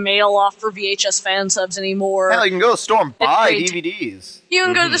don't have to mail off for VHS fan subs anymore. Hell, you can go to the store and buy DVDs. You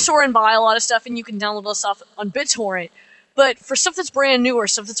can go to the store and buy a lot of stuff, and you can download all stuff on BitTorrent. But for stuff that's brand new or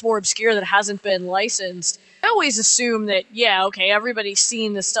stuff that's more obscure that hasn't been licensed, I always assume that, everybody's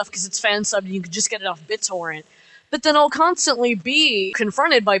seen this stuff because it's fan subbed and you can just get it off BitTorrent. But then I'll constantly be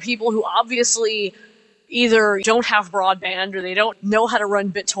confronted by people who obviously either don't have broadband or they don't know how to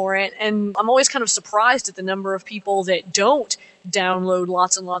run BitTorrent, and I'm always kind of surprised at the number of people that don't download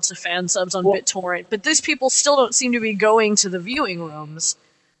lots and lots of fan subs on BitTorrent, but these people still don't seem to be going to the viewing rooms.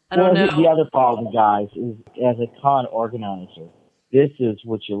 I don't know. The other problem, guys, is as a con organizer, this is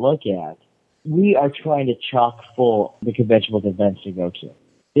what you look at. We are trying to chock full the convention with events to go to.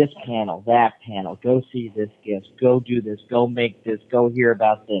 This panel, that panel, go see this guest, go do this, go make this, go hear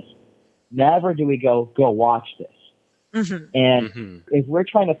about this. Never do we go watch this. Mm-hmm. And if we're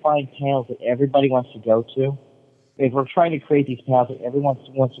trying to find panels that everybody wants to go to, if we're trying to create these panels that everyone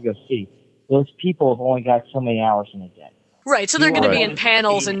wants to go see, those people have only got so many hours in a day. Right, so they're going to be in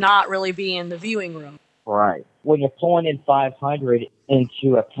panels and not really be in the viewing room. Right. When you're pulling in 500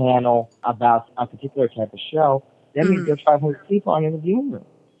 into a panel about a particular type of show, that means there's 500 people in the viewing room.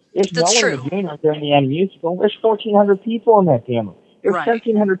 There's no one in the viewing room during the end musical. There's 1,400 people in that family. There's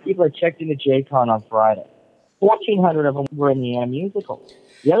 1,700 people that checked into JACON on Friday. 1,400 of them were in the end musical.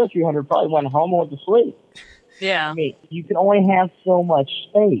 The other 300 probably went home and went to sleep. Yeah. I mean, you can only have so much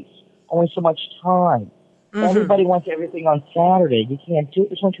space, only so much time. Everybody wants everything on Saturday. You can't do it.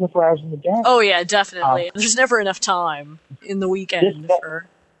 There's only 24 hours in the day. Oh, yeah, definitely. There's never enough time in the weekend.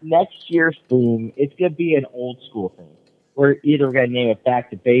 Next year's theme, it's going to be an old school thing. We're either going to name it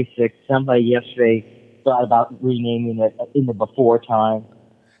Back to Basics. Somebody yesterday thought about renaming it in the before time.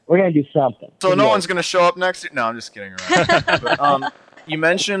 We're going to do something. So no one's going to show up next year? No, I'm just kidding around. But, you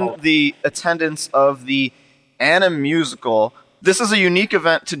mentioned the attendance of the Anime Musical. This is a unique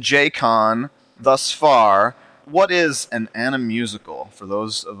event to JACON thus far. What is an Anime Musical for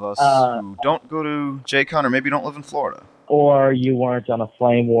those of us who don't go to JACON or maybe don't live in Florida? Or you weren't on a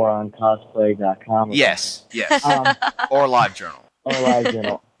flame war on cosplay.com. Yes. Or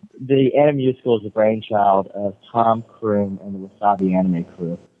LiveJournal. The Anime Musical is the brainchild of Tom Kroom and the Wasabi Anime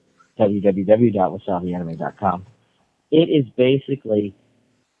crew. www.wasabianime.com. It is basically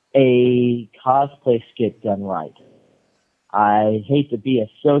a cosplay skit done right. I hate to be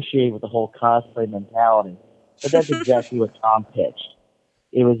associated with the whole cosplay mentality, but that's exactly what Tom pitched.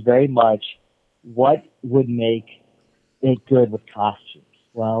 It was very much what would make it good with costumes.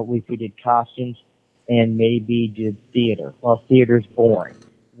 Well, we did costumes and maybe did theater. Well, theater's boring.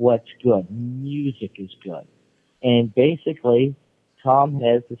 What's good? Music is good. And basically, Tom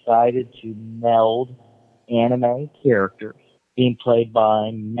has decided to meld anime characters being played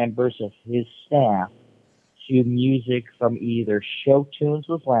by members of his staff to music from either show tunes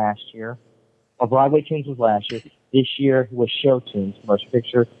was last year, or Broadway tunes was last year. This year was show tunes, motion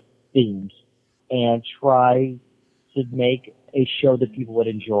picture themes, and try to make a show that people would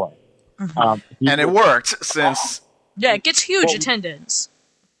enjoy. And it worked since... Yeah, it gets huge attendance.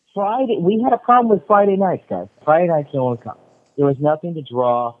 Friday, we had a problem with Friday nights, guys. Friday nights no one come. There was nothing to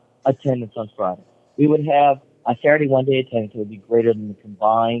draw attendance on Friday. We would have a Saturday one-day attendance that would be greater than the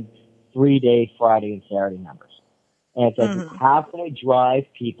combined 3-day Friday and Saturday numbers. And it's like, how can we drive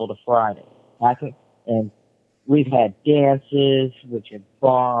people to Friday? And we've had dances, which have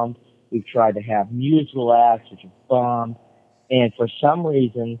bombed. We've tried to have musical acts, which have bombed. And for some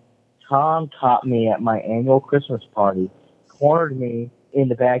reason, Tom caught me at my annual Christmas party, cornered me in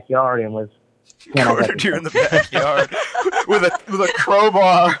the backyard, and was... Cornered you in the backyard with a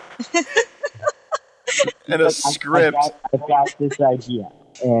crowbar and a script. I've got this idea.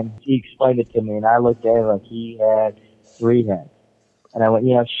 And he explained it to me, and I looked at it like he had 3 heads. And I went,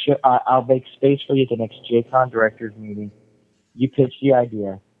 I'll make space for you at the next JCon directors meeting. You pitch the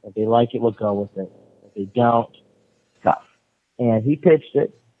idea. If they like it, we'll go with it. If they don't, tough. And he pitched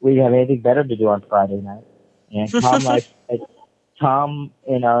it. We didn't have anything better to do on Friday night. And Tom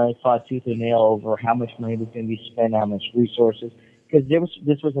and I fought tooth and nail over how much money was going to be spent, how much resources, because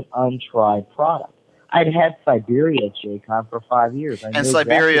this was an untried product. I'd had Siberia at JCon for 5 years. And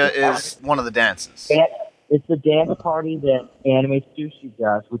Siberia is one of the dances. It's the dance party that Anime Sushi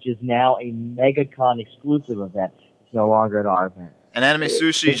does, which is now a MegaCon exclusive event. It's no longer at our event. And Anime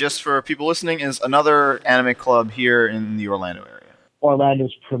Sushi, just for people listening, is another anime club here in the Orlando area.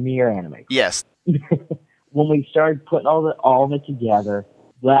 Orlando's premier anime club. Yes. When we started putting all of it together,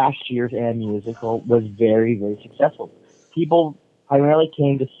 last year's Anime Musical was very, very successful. People primarily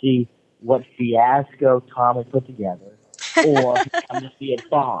came to see what fiasco Tom had put together, or come to see it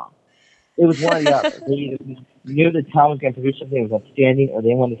bomb. It was one or the other. They either knew that Tom was going to produce something that was outstanding, or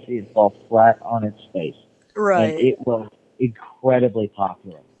they wanted to see it fall flat on its face. Right. And it was incredibly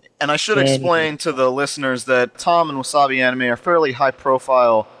popular. And I should explain to the listeners that Tom and Wasabi Anime are fairly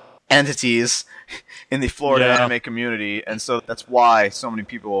high-profile entities in the Florida anime community, and so that's why so many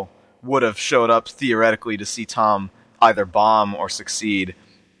people would have showed up theoretically to see Tom either bomb or succeed.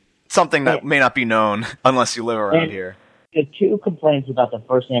 Something that may not be known unless you live around here. The 2 complaints about the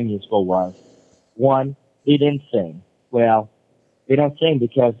first Anime Musical was, 1, they didn't sing. Well, they don't sing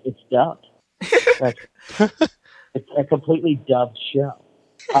because it's dubbed. It's a completely dubbed show.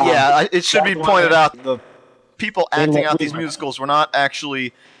 It should be pointed out the people acting out these musicals were not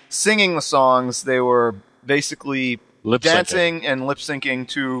actually singing the songs. They were basically dancing and lip-syncing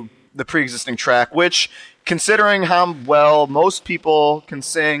to the pre-existing track, which, considering how well most people can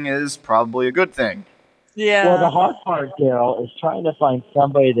sing, is probably a good thing. Yeah. Well, the hard part, Daryl, is trying to find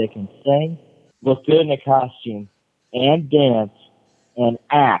somebody that can sing, look good in a costume, and dance, and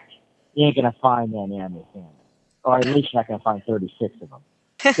act. You ain't going to find that anime fan. Or at least you're not going to find 36 of them.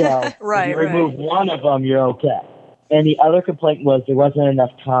 So if you remove one of them, you're okay. And the other complaint was there wasn't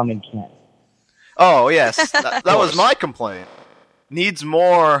enough Tom and Ken. Oh, yes. That was my complaint. Needs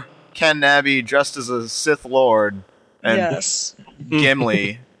more Ken Nabbe dressed as a Sith Lord and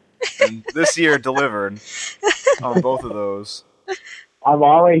Gimli. And this year delivered on both of those. I'm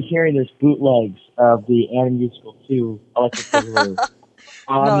already hearing there's bootlegs of the Anime Musical 2 Electric Boogaloo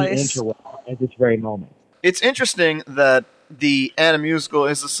on the interweb at this very moment. It's interesting that the Anime Musical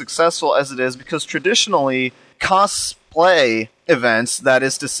is as successful as it is because traditionally cosplay events, that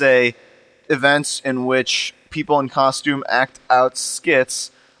is to say, events in which people in costume act out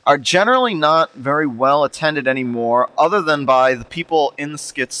skits, are generally not very well attended anymore, other than by the people in the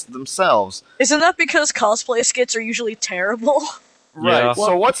skits themselves. Isn't that because cosplay skits are usually terrible? Right. Yeah,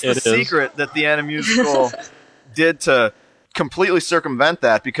 so what's the secret that the Anime Musical did to completely circumvent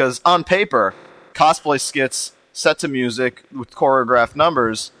that? Because on paper, cosplay skits set to music with choreographed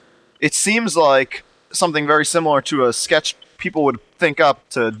numbers, it seems like something very similar to a sketch people would think up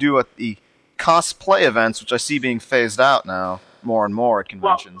to do at the cosplay events, which I see being phased out now more and more at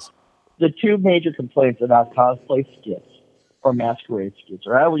conventions. Well, the two major complaints about cosplay skits, or masquerade skits,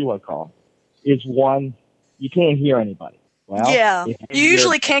 or however you want to call them, is one, you can't hear anybody. Well, yeah, you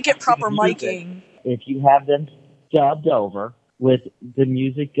usually can't get proper miking. If you have them dubbed over with the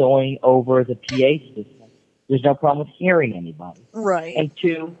music going over the PA system, there's no problem with hearing anybody. Right. And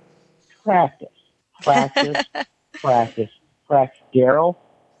two, practice. Practice. Daryl?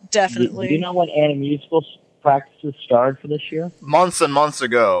 Definitely. Do you know when Anime Musical practices started for this year? Months and months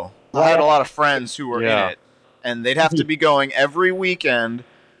ago. I had a lot of friends who were in it, and they'd have to be going every weekend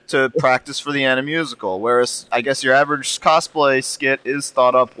to practice for the Anime Musical, whereas I guess your average cosplay skit is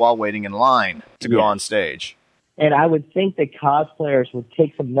thought up while waiting in line to go on stage. And I would think that cosplayers would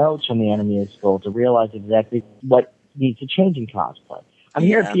take some notes from the Anime Musical to realize exactly what needs to change in cosplay. I'm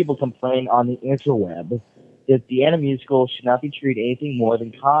hearing people complain on the interweb that the Anime Musical should not be treated anything more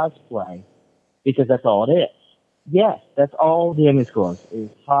than cosplay because that's all it is. Yes, that's all the Anime Musical is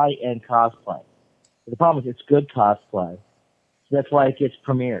high-end cosplay. But the problem is it's good cosplay. So that's why it gets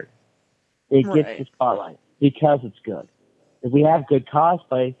premiered. It gets the spotlight because it's good. If we have good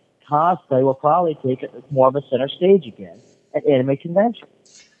cosplay will probably take it more of a center stage again at anime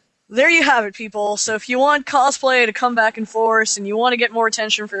conventions. There you have it, people. So if you want cosplay to come back in force and you want to get more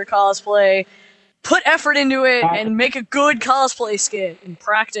attention for your cosplay, put effort into it and make a good cosplay skit and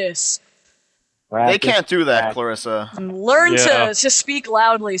practice. They can't do that, Clarissa. And learn to speak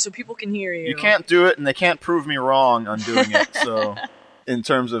loudly so people can hear you. You can't do it, and they can't prove me wrong on doing it. So, in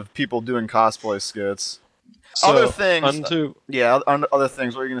terms of people doing cosplay skits, so other things. Other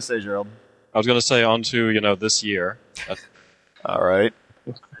things. What are you going to say, Gerald? I was going to say onto this year. All right.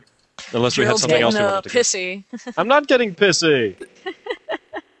 Unless we had something else we wanted to pissy. I'm not getting pissy.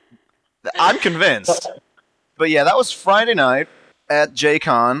 I'm convinced. But yeah, that was Friday night at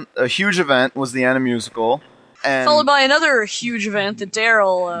JACON. A huge event was the Anime Musical. And followed by another huge event that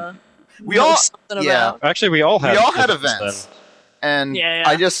Daryl about. Actually, we all had events. And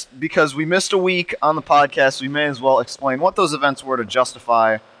because we missed a week on the podcast, we may as well explain what those events were to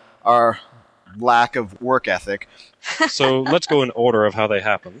justify our lack of work ethic. So let's go in order of how they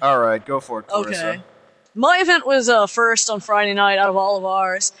happened. All right, go for it, Clarissa. Okay. My event was first on Friday night out of all of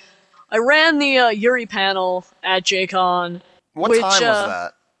ours. I ran the Yuri panel at JACON. What time was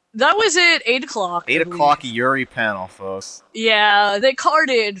that? That was at 8 o'clock. 8 o'clock Yuri panel, folks. Yeah, they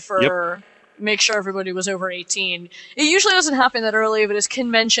carded for make sure everybody was over 18. It usually doesn't happen that early, but as Ken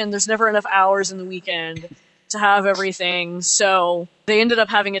mentioned, there's never enough hours in the weekend to have everything, so they ended up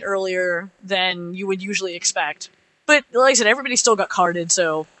having it earlier than you would usually expect. But like I said, everybody still got carded,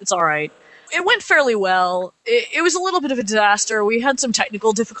 so it's alright. It went fairly well. It was a little bit of a disaster. We had some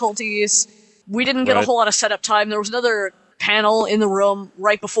technical difficulties. We didn't get a whole lot of setup time. There was another panel in the room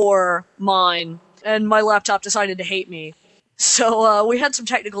right before mine, and my laptop decided to hate me. So we had some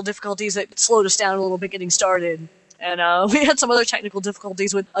technical difficulties that slowed us down a little bit getting started. And we had some other technical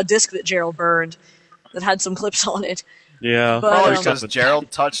difficulties with a disc that Gerald burned that had some clips on it. Yeah. But, probably because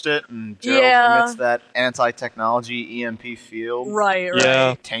Gerald touched it, and Gerald emits that anti-technology EMP field. Right.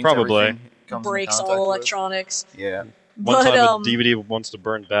 Yeah, probably. Breaks all electronics. Yeah. One time a DVD wants to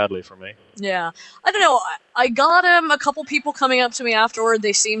burn badly for me. Yeah. I don't know. I got a couple people coming up to me afterward.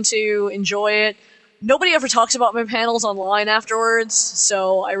 They seem to enjoy it. Nobody ever talks about my panels online afterwards,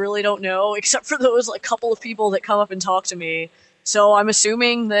 so I really don't know, except for those couple of people that come up and talk to me. So I'm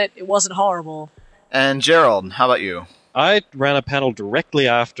assuming that it wasn't horrible. And Gerald, how about you? I ran a panel directly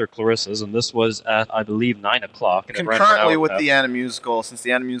after Clarissa's, and this was at, I believe, 9 o'clock. And concurrently with the Animusical, since the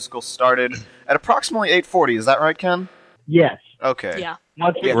Animusical started at approximately 8:40. Is that right, Ken? Yes. Okay. Yeah.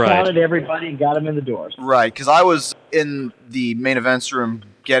 Once we counted everybody and got them in the doors. Right, because I was in the main events room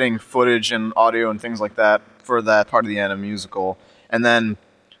getting footage and audio and things like that for that part of the Animusical. And then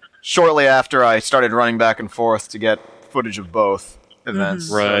shortly after, I started running back and forth to get footage of both events.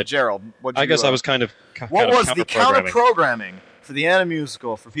 Mm-hmm. Right. So, Gerald, I guess I was kind of what was the counter-programming for the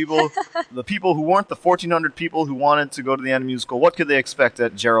Animusical? For people, the people who weren't the 1,400 people who wanted to go to the Animusical, what could they expect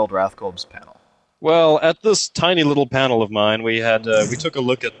at Gerald Rathkolb's panel? Well, at this tiny little panel of mine, we had we took a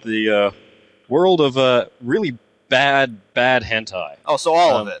look at the world of really bad hentai. Oh, so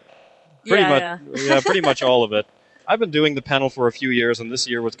all of it. Pretty much all of it. I've been doing the panel for a few years, and this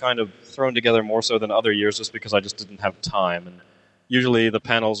year was kind of thrown together more so than other years just because I just didn't have time. And usually the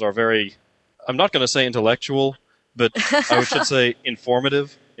panels are very, I'm not going to say intellectual, but I should say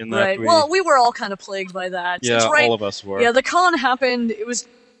informative in that Right. Well, we were all kind of plagued by that. Yeah, right, all of us were. Yeah, the con happened, it was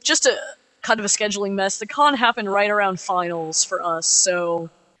just a kind of a scheduling mess. The con happened right around finals for us, so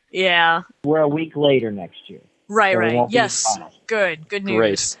yeah. We're a week later next year. Right, so right. Yes. Good news.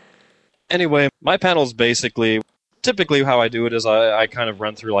 Great. Anyway, my panel's typically how I do it is I kind of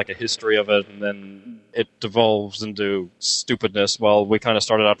run through a history of it, and then it devolves into stupidness. Well, we kind of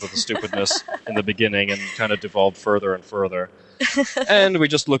started out with the stupidness in the beginning and kind of devolved further and further. And we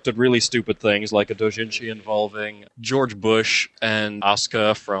just looked at really stupid things like a doujinshi involving George Bush and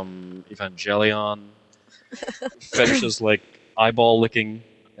Asuka from Evangelion, fetishes like eyeball licking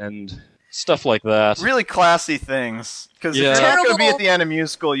and stuff like that. Really classy things. Because if you're not going to be at the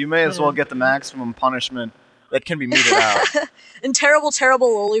Animusical, you may as well get the maximum punishment that can be meted out. And terrible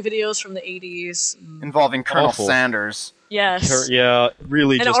loli videos from the 80s. Involving Colonel Sanders. Yes.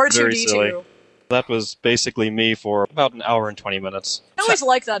 Really and just R2-D2. very silly. That was basically me for about an hour and 20 minutes. I always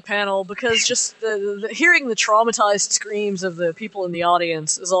like that panel because just the hearing the traumatized screams of the people in the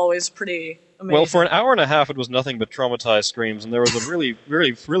audience is always pretty amazing. Well, for an hour and a half, it was nothing but traumatized screams, and there was a really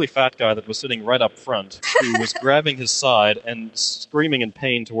fat guy that was sitting right up front who was grabbing his side and screaming in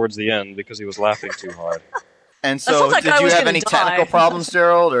pain towards the end because he was laughing too hard. And so, did you have any technical problems,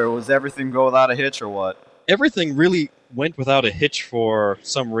 Gerald, or was everything go without a hitch, or what? Everything really went without a hitch for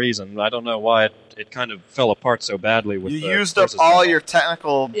some reason. I don't know why it kind of fell apart so badly. With you used up all your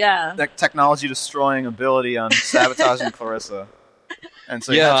technology destroying ability on sabotaging Clarissa. And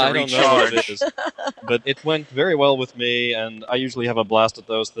so you had to recharge. I don't know what it is. But it went very well with me, and I usually have a blast at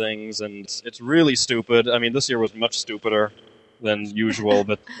those things, and it's really stupid. I mean, this year was much stupider than usual,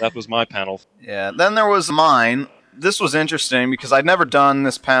 but that was my panel. Yeah, then there was mine. This was interesting because I'd never done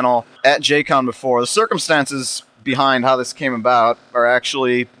this panel at JACON before. The circumstances behind how this came about are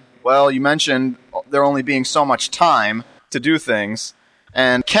actually, well, you mentioned there only being so much time to do things.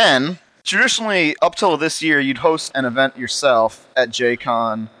 And Ken, traditionally, up till this year, you'd host an event yourself at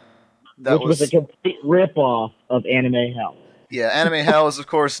JACON. Which was a complete rip-off of Anime Hell. Yeah, Anime Hell is, of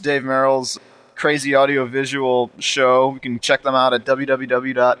course, Dave Merrill's crazy audio-visual show. You can check them out at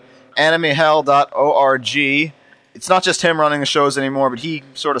www.animehell.org. It's not just him running the shows anymore, but he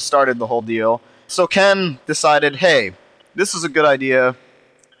sort of started the whole deal. So Ken decided, hey, this is a good idea.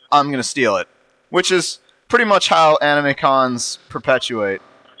 I'm going to steal it. Which is pretty much how anime cons perpetuate.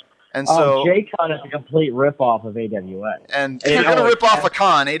 And so JCon is a complete rip-off of AWS. And if you're going to rip off a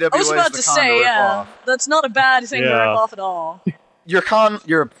con, AWS is the con I was about to say, rip off. That's not a bad thing to rip off at all. Your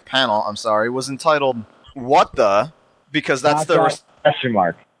panel, was entitled "What the," because that's question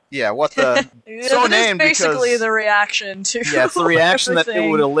mark. Yeah, what the? So named basically because the reaction to. Yeah, it's the reaction that it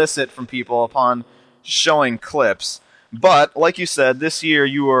would elicit from people upon showing clips. But like you said, this year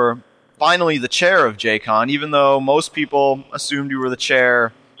you were finally the chair of JCon, even though most people assumed you were the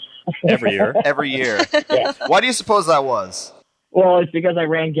chair every year. Yeah. Why do you suppose that was? Well, it's because I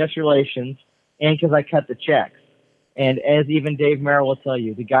ran guest relations and because I cut the checks. And as even Dave Merrill will tell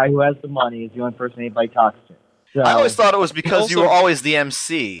you, the guy who has the money is the only person anybody talks to. So, I always thought it was because you were always the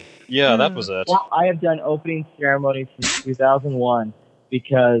MC. Yeah, that was it. Well, I have done opening ceremonies since 2001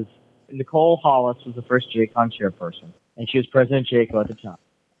 because Nicole Hollis was the first JCon chairperson, and she was president of JCO at the time.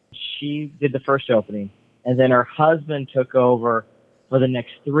 She did the first opening, and then her husband took over for the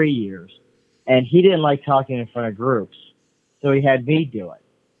next 3 years, and he didn't like talking in front of groups, so he had me do it.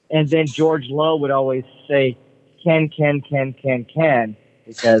 And then George Lowe would always say, Ken,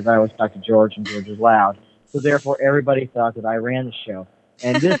 because I always talk to George and George is loud. So therefore, everybody thought that I ran the show.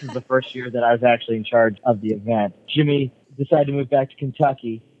 And this is the first year that I was actually in charge of the event. Jimmy decided to move back to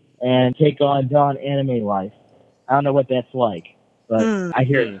Kentucky and take on Don Anime Life. I don't know what that's like, but I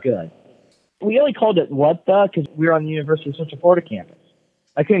hear it's good. We only called it What The because we were on the University of Central Florida campus.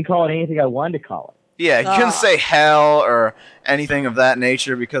 I couldn't call it anything I wanted to call it. Yeah, you couldn't say hell or anything of that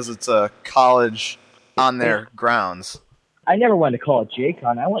nature because it's a college on their grounds. I never wanted to call it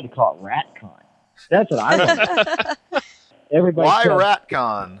JACON. I wanted to call it RatCon. That's what I wanted. Everybody Why says,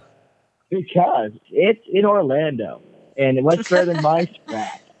 RatCon? Because it's in Orlando. And what's better than Mice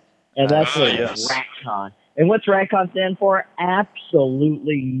Rat? And that's what it is, RatCon. And what's RatCon stand for?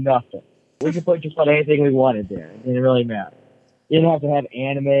 Absolutely nothing. We could put just about anything we wanted there. It didn't really matter. You didn't have to have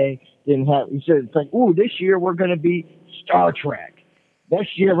anime. You said it's like, ooh, this year we're going to be Star Trek. This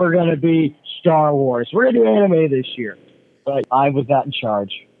year we're going to be Star Wars. We're going to do anime this year. But I was not in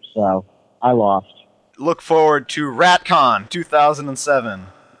charge, so I lost. Look forward to RatCon 2007.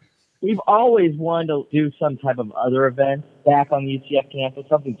 We've always wanted to do some type of other event back on the UCF campus,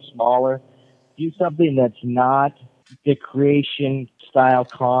 something smaller. Do something that's not the Creation-style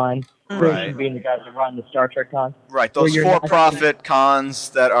con. Creation being the guys that run the Star Trek con. Right, those for-profit cons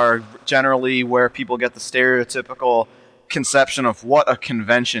that are generally where people get the stereotypical conception of what a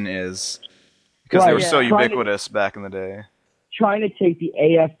convention is. Because they were so ubiquitous back in the day. Trying to take the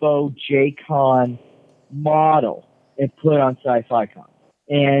AFO JCon model and put it on Sci-Fi Con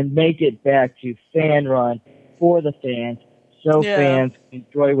and make it back to fan run for the fans, so fans can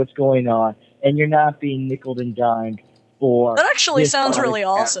enjoy what's going on, and you're not being nickeled and dimed for. That actually sounds really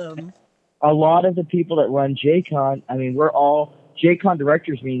awesome. A lot of the people that run JCon, I mean, we're all JCon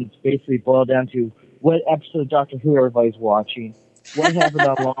directors meetings basically boil down to what episode of Doctor Who everybody's watching, what happened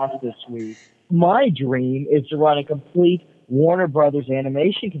on Lost this week. My dream is to run a complete Warner Brothers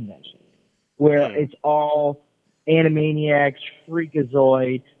animation convention where it's all Animaniacs,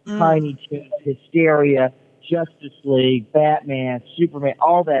 Freakazoid, Tiny Toons, Hysteria, Justice League, Batman, Superman,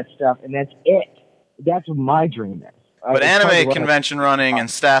 all that stuff, and that's it. That's what my dream is. But anime convention running and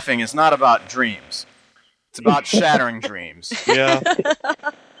staffing is not about dreams. It's about shattering dreams. Yeah.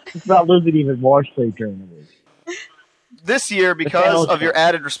 It's about losing even more sleep during the week. This year, because of your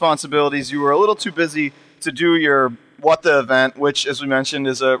added responsibilities, you were a little too busy to do your What The event, which, as we mentioned,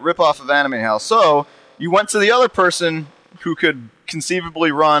 is a ripoff of Anime Hell. So, you went to the other person who could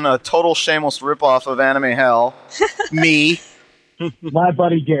conceivably run a total shameless ripoff of Anime Hell, me. My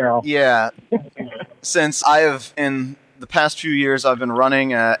buddy Daryl. Yeah. Since I have, in the past few years, I've been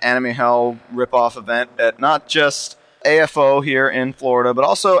running an Anime Hell ripoff event at not just AFO here in Florida, but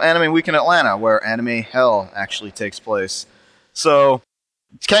also Anime Week in Atlanta, where Anime Hell actually takes place. So,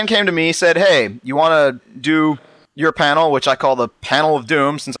 Ken came to me, said, hey, you want to do your panel, which I call the Panel of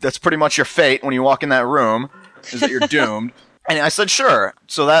Doom, since that's pretty much your fate when you walk in that room, is that you're doomed. And I said, sure.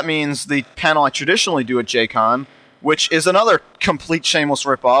 So that means the panel I traditionally do at JCon, which is another complete shameless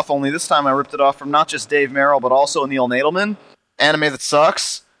ripoff, only this time I ripped it off from not just Dave Merrill, but also Neil Nadelman, Anime That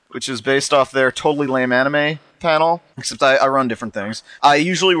Sucks, which is based off their Totally Lame Anime panel, except I run different things. I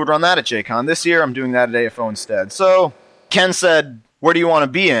usually would run that at JCon. This year, I'm doing that at AFO instead. So, Ken said, where do you want to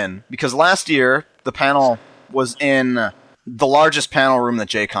be in? Because last year, the panel was in the largest panel room that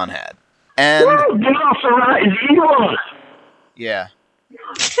JCon had. And yeah.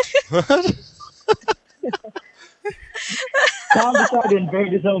 Tom decided to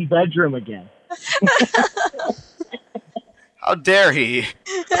invade his own bedroom again. How dare he?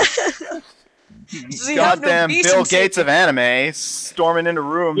 Goddamn Bill Gates of anime storming into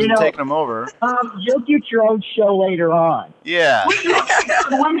rooms and taking them over. You'll get your own show later on. Yeah. We look at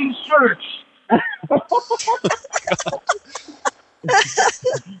women's shirts.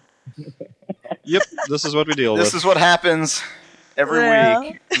 Yep, this is what we deal with. This is what happens every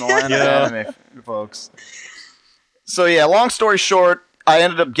week in the land of anime, folks. So yeah, long story short, I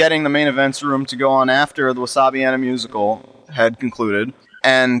ended up getting the main events room to go on after the Wasabi Anime Musical had concluded.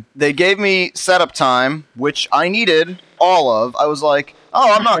 And they gave me setup time, which I needed all of. I was like,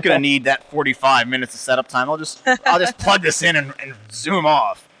 oh, I'm not going to need that 45 minutes of setup time. I'll just plug this in and zoom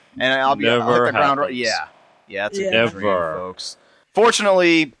off. And I'll hit the ground. Yeah, it's a dream, folks.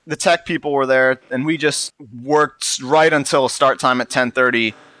 Fortunately, the tech people were there, and we just worked right until start time at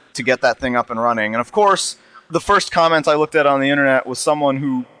 10:30 to get that thing up and running. And of course, the first comment I looked at on the internet was someone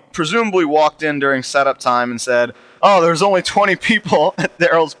who presumably walked in during setup time and said, oh, there's only 20 people at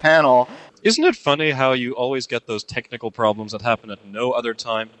Daryl's panel. Isn't it funny how you always get those technical problems that happen at no other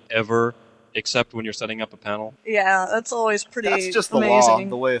time ever except when you're setting up a panel. Yeah, that's always pretty That's just the amazing. law,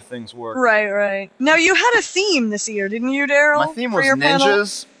 the way things work. Right. Now, you had a theme this year, didn't you, Daryl? My theme for was your panel?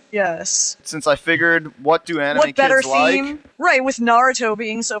 ninjas. Yes. Since I figured, what do anime What better kids like? theme? Right, with Naruto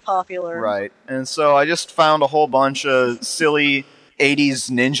being so popular. Right. And so I just found a whole bunch of silly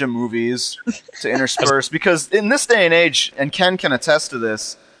 80s ninja movies to intersperse, because in this day and age, and Ken can attest to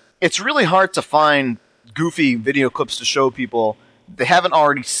this, it's really hard to find goofy video clips to show people they haven't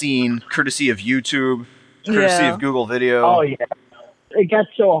already seen, courtesy of YouTube, courtesy of Google Video. Oh, yeah. It got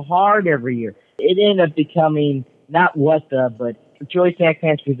so hard every year. It ended up becoming not but Joy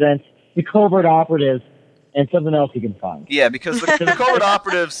Snackpants presents The Covert Operatives and something else you can find. Yeah, because the Covert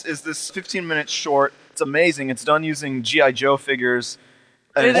Operatives is this 15-minute short. It's amazing. It's done using G.I. Joe figures.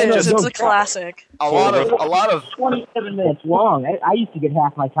 It is. It's a classic. A lot of 27 minutes long. I used to get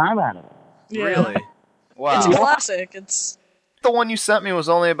half my time out of it. Yeah. Really? Wow. It's a classic. It's the one you sent me was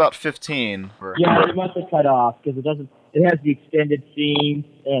only about 15. Yeah, it must have cut off because it doesn't. It has the extended scenes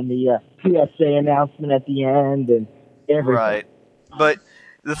and the PSA announcement at the end and everything. Right. But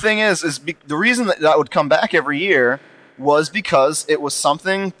the thing is the reason that would come back every year was because it was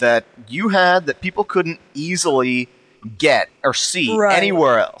something that you had that people couldn't easily get or see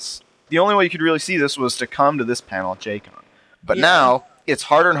anywhere else. The only way you could really see this was to come to this panel at JACON. But now, it's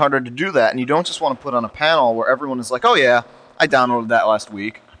harder and harder to do that, and you don't just want to put on a panel where everyone is like, oh yeah, I downloaded that last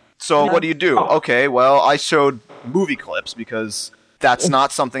week. So what do? Okay, well, I showed movie clips because that's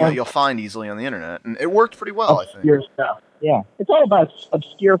not something that you'll find easily on the internet. And it worked pretty well, I think. Obscure stuff. Yeah. It's all about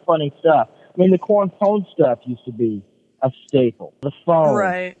obscure, funny stuff. I mean, the corn pone stuff used to be a staple. The phone.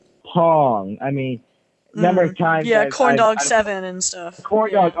 right. Pong. I mean, number of times. Yeah, Corn Dog 7 and stuff.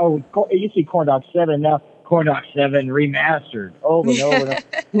 Corn Dog. Oh, it used to be Corn Dog 7. Now Corn Dog 7 remastered over and over.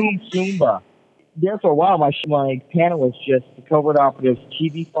 Boom Zumba. There for a while, my panel was just the Covert Operatives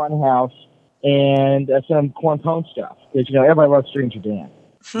TV Funhouse and some Corn Pone stuff. Because, everybody loves Stranger Dan.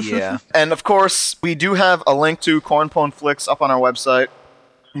 Yeah. And, of course, we do have a link to Corn Pone Flicks up on our website,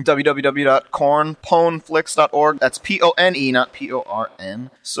 www.cornponeflix.org. That's P-O-N-E, not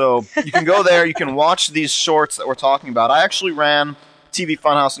P-O-R-N. So you can go there. You can watch these shorts that we're talking about. I actually ran TV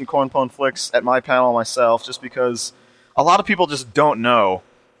Funhouse and Corn Pone Flicks at my panel myself just because a lot of people just don't know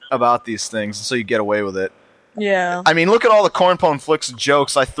about these things, and so you get away with it. Yeah. I mean, look at all the Corn Pone Flicks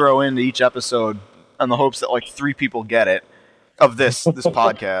jokes I throw into each episode in the hopes that, 3 people get it of this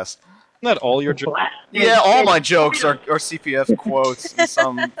podcast. Isn't that all your jokes? Yeah, all my jokes are CPF quotes in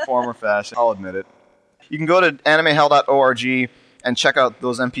some form or fashion. I'll admit it. You can go to animehell.org and check out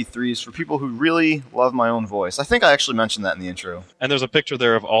those MP3s for people who really love my own voice. I think I actually mentioned that in the intro. And there's a picture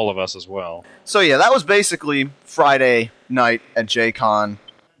there of all of us as well. So yeah, that was basically Friday night at JCon.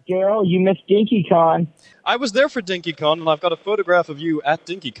 Daryl, you missed DinkyCon. I was there for DinkyCon, and I've got a photograph of you at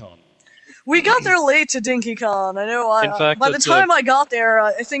DinkyCon. We got there late to DinkyCon. I know. In fact, by the time I got there,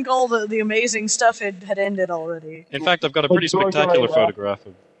 I think all the amazing stuff had ended already. In fact, I've got a pretty spectacular photograph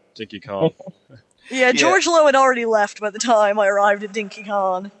of DinkyCon. Yeah, George Lowe had already left by the time I arrived at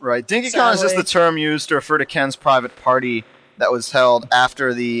DinkyCon. Right. DinkyCon is just the term used to refer to Ken's private party that was held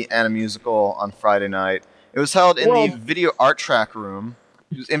after the Animusical on Friday night. It was held in the Video Art Track room.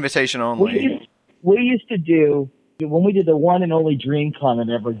 It was invitation only. We used to do, when we did the one and only DreamCon that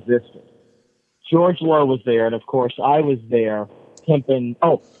ever existed, George Lowe was there, and of course I was there pimping.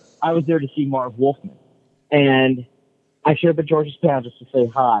 Oh, I was there to see Marv Wolfman. And I showed up at George's panel just to say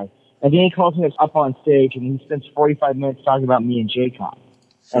hi. And then he calls me up on stage, and he spends 45 minutes talking about me and JCon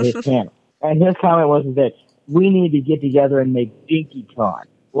at his panel. And his comment was that we need to get together and make DinkyCon.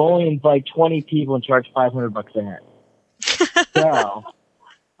 We'll only invite 20 people and charge $500 a head. So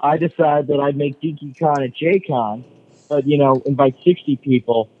I decided that I'd make DinkyCon at JCon, but, invite 60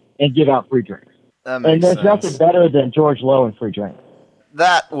 people and give out free drinks. And there's nothing better than George Lowe and free drinks.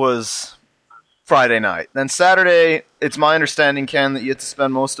 That was Friday night. Then Saturday, it's my understanding, Ken, that you had to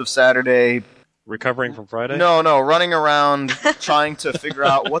spend most of Saturday recovering from Friday? No, running around trying to figure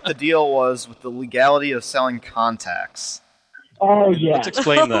out what the deal was with the legality of selling contacts. Oh, yeah. Let's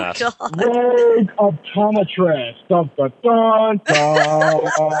explain that. Rogue optometrist. Dun, dun, dun,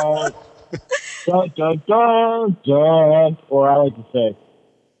 dun. Dun, dun, dun, dun. Or I like to say,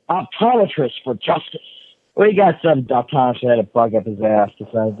 optometrist for justice. We got some optometrist that had a bug up his ass,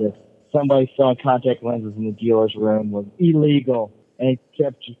 decided that somebody selling contact lenses in the dealer's room was illegal, and he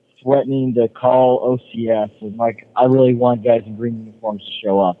kept threatening to call OCS. And I really want guys in green uniforms to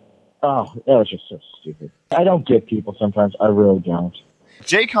show up. Oh, that was just so stupid. I don't get people sometimes. I really don't.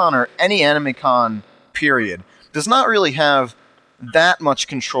 JCon or any anime con, period, does not really have that much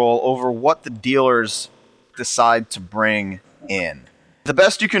control over what the dealers decide to bring in. The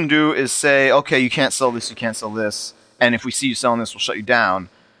best you can do is say, okay, you can't sell this, you can't sell this, and if we see you selling this, we'll shut you down.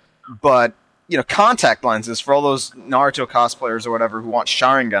 But, contact lenses for all those Naruto cosplayers or whatever who want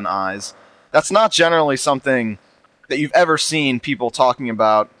Sharingan eyes, that's not generally something that you've ever seen people talking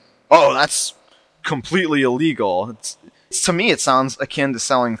about, oh, that's completely illegal. To me, it sounds akin to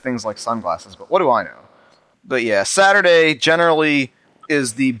selling things like sunglasses, but what do I know? But yeah, Saturday generally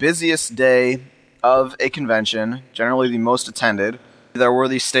is the busiest day of a convention, generally the most attended. There were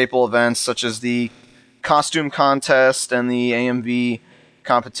these staple events such as the costume contest and the AMV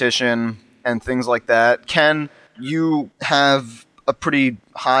competition and things like that. Ken, you have a pretty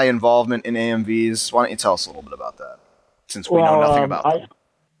high involvement in AMVs. Why don't you tell us a little bit about that, since we know nothing about them?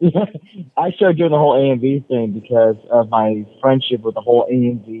 I started doing the whole AMV thing because of my friendship with the whole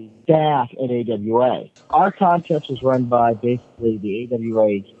AMV staff at AWA. Our contest was run by basically the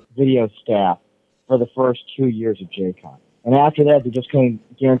AWA video staff for the first 2 years of JACON. And after that, they just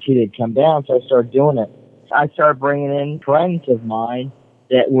couldn't guarantee they'd come down, so I started doing it. I started bringing in friends of mine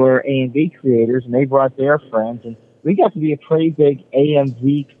that were AMV creators, and they brought their friends, and we got to be a pretty big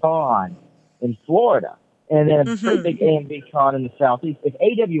AMV con in Florida, and then a pretty big AMV con in the Southeast. If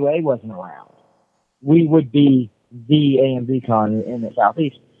AWA wasn't around, we would be the AMV con in the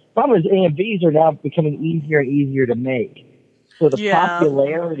Southeast. Problem is, AMVs are now becoming easier and easier to make. So the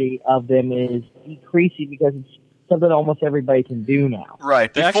popularity of them is decreasing because it's something almost everybody can do now.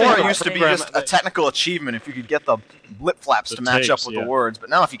 Right. Before it used to be just a technical achievement if you could get the lip flaps to match up with the words, but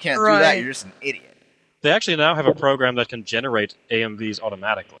now if you can't do that, you're just an idiot. They actually now have a program that can generate AMVs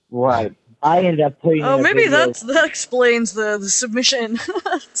automatically. Right. I ended up putting in maybe video. that explains the submission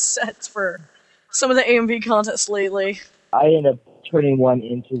sets for some of the AMV contests lately. I ended up turning one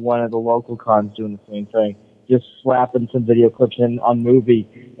into one of the local cons doing the same thing. Just slapping some video clips in on movie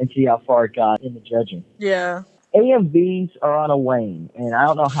and see how far it got in the judging. Yeah. AMVs are on a wane, and I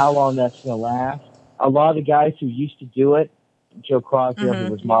don't know how long that's going to last. A lot of the guys who used to do it, Joe Crosby,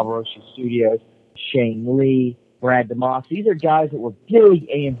 who was Marvel Studios, Shane Lee, Brad DeMoss, these are guys that were big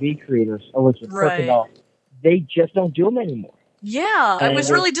AMV creators, Elizabeth Kirkendall. They just don't do them anymore. Yeah, I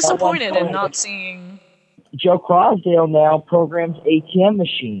was really disappointed in not seeing... Joe Crosdale now programs ATM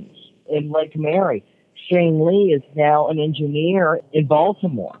machines in Lake Mary. Shane Lee is now an engineer in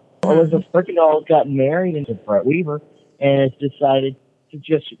Baltimore. Elizabeth Kirkendall got married into Brett Weaver and has decided to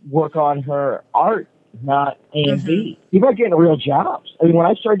just work on her art, not AMV. People are getting real jobs. I mean, when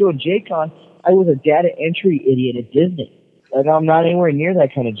I started doing JCon, I was a data entry idiot at Disney. And I'm not anywhere near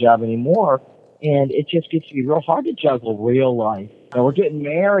that kind of job anymore. And it just gets to be real hard to juggle real life. We're getting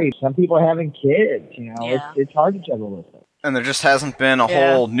married. Some people are having kids. It's hard to juggle those things. And there just hasn't been a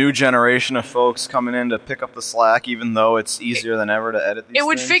whole new generation of folks coming in to pick up the slack, even though it's easier than ever to edit these things. It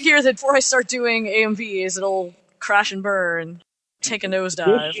would figure that before I start doing AMVs, it'll crash and burn and take a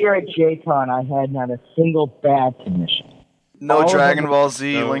nosedive. This year at JCon, I had not a single bad submission. No Dragon Ball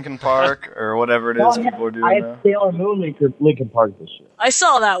Z, Linkin Park, or whatever it is people are doing I now. had Sailor Moon Linkin Park this year. I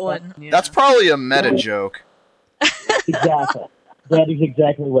saw that one. That's probably a meta joke. Exactly. That is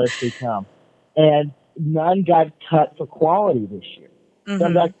exactly what it's become. And none got cut for quality this year.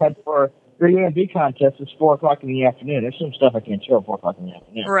 Some got cut for the AMV contest. It's 4 o'clock in the afternoon. There's some stuff I can't show at 4 o'clock in the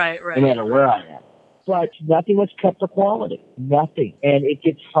afternoon. Right. No matter where I am. But nothing was cut for quality. Nothing. And it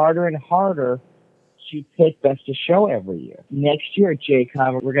gets harder and harder to pick best of show every year. Next year at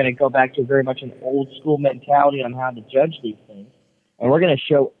JCon, we're going to go back to very much an old school mentality on how to judge these things. And we're going to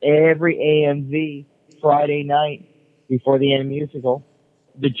show every AMV Friday night before the end of the musical.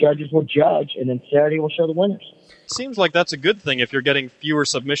 The judges will judge, and then Saturday we'll show the winners. Seems like that's a good thing if you're getting fewer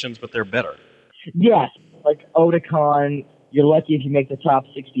submissions, but they're better. Yes. Like Otakon, you're lucky if you make the top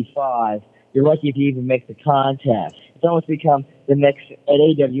 65. You're lucky if you even make the contest. It's almost become the next, at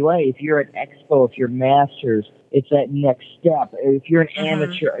AWA, if you're at Expo, if you're Masters, it's that next step. If you're an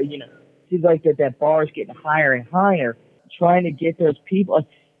amateur, it seems like that bar is getting higher and higher, trying to get those people.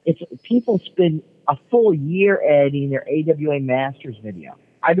 People spend a full year editing their AWA Masters video.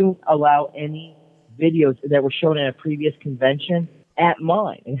 I don't allow any videos that were shown at a previous convention at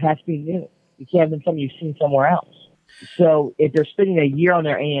mine. It has to be new. You can't have been something you've seen somewhere else. So if they're spending a year on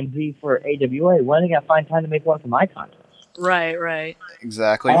their AMV for AWA, when are they going to find time to make one for my contest? Right.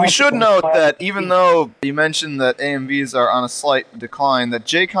 Exactly. We should note that even though you mentioned that AMVs are on a slight decline, that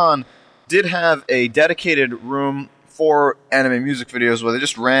JCon did have a dedicated room for anime music videos where they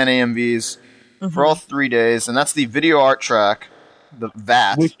just ran AMVs for all 3 days, and that's the video art track, the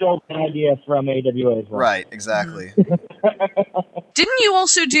VAT. We stole the idea from AWA as well. Right, exactly. Didn't you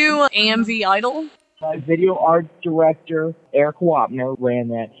also do AMV Idol? My video art director, Eric Wapner, ran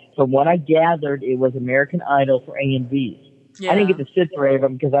that. From what I gathered, it was American Idol for AMVs. Yeah. I didn't get to sit for any of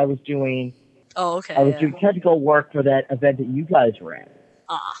them because I was doing Oh, okay. I was doing technical work for that event that you guys were at.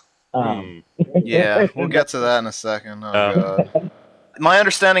 Yeah, we'll get to that in a second. Oh, God. My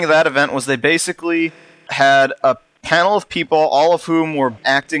understanding of that event was they basically had a panel of people, all of whom were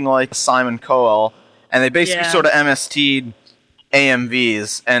acting like Simon Cowell, and they basically sort of MST'd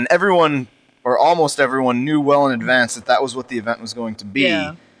AMVs, and everyone, or almost everyone, knew well in advance that that was what the event was going to be.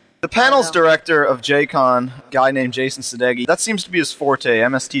 Yeah. The panel's director of JACON, a guy named Jason Sadeghi, that seems to be his forte,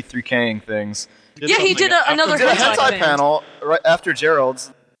 MST3King things. Yeah, he did another He did a hentai panel right after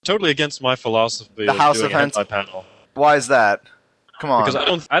Gerald's. Totally against my philosophy The House doing of a hentai panel. Why is that? Come on.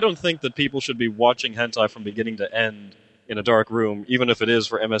 Because I don't think that people should be watching hentai from beginning to end in a dark room, even if it is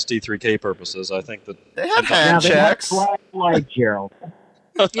for MST3K purposes. I think that they have hand checks. They had black light, Gerald.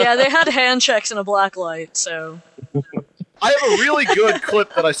 Yeah, they had hand checks and a black light, so... I have a really good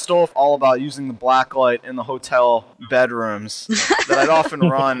clip that I stole all about using the black light in the hotel bedrooms that I'd often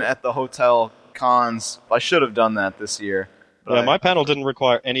run at the hotel cons. I should have done that this year. Yeah, my panel didn't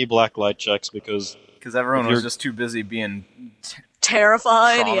require any black light checks because everyone was just too busy being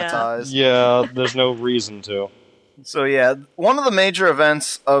terrified, traumatized. Yeah, there's no reason to. So yeah, one of the major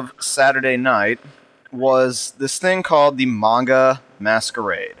events of Saturday night was this thing called the Manga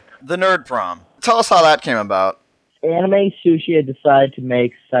Masquerade, the Nerd Prom. Tell us how that came about. Anime Sushi had decided to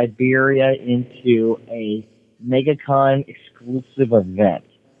make Siberia into a MegaCon exclusive event.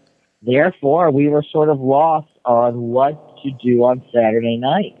 Therefore, we were sort of lost on what to do on Saturday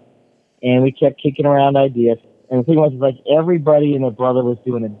night. And we kept kicking around ideas. And the thing was, like, everybody and their brother was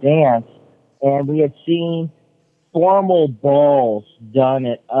doing a dance. And we had seen formal balls done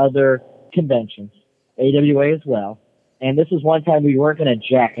at other conventions, AWA as well. And this was one time we weren't going to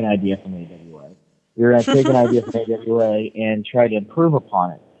jack an idea from AWA. We were going to take an idea from AWA and try to improve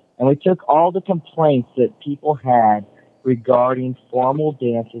upon it. And we took all the complaints that people had regarding formal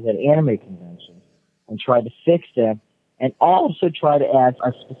dances at anime conventions and tried to fix them, and also try to add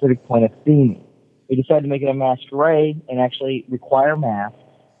a specific point of theming. We decided to make it a masquerade and actually require masks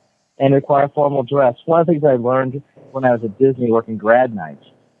and require formal dress. One of the things I learned when I was at Disney working grad nights,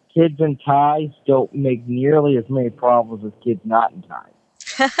 kids in ties don't make nearly as many problems as kids not in ties.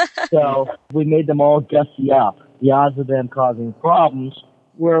 So we made them all gussy up. The odds of them causing problems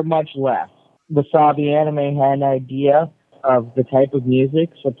were much less. Wasabi Anime had an idea of the type of music,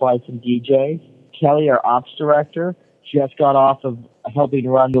 supplied some DJs. Kelly, our ops director, just got off of helping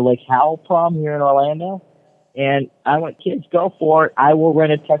run the Lake Howell prom here in Orlando. And I went, kids, go for it. I will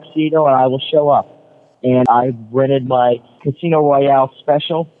rent a tuxedo and I will show up. And I rented my Casino Royale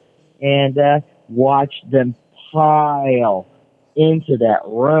special and watched them pile into that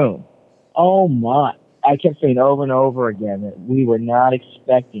room. Oh my. I kept saying over and over again that we were not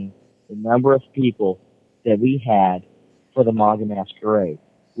expecting the number of people that we had for the Manga Masquerade.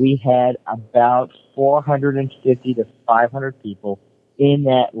 We had about 450 to 500 people in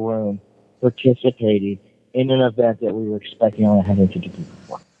that room participating in an event that we were expecting only 150 people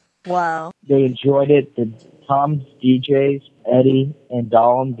for. Wow. They enjoyed it. Tom's DJs, Eddie and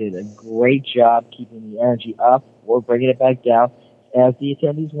Dahlem, did a great job keeping the energy up or bringing it back down as the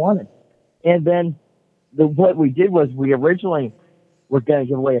attendees wanted. And then what we did was we originally were going to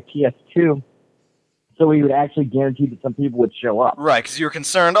give away a PS2 so we would actually guarantee that some people would show up. Right, because you were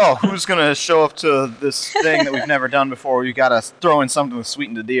concerned, who's going to show up to this thing that we've never done before? You got to throw in something to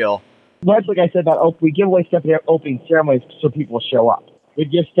sweeten the deal. Much like I said about we give away stuff at opening ceremonies so people will show up. We're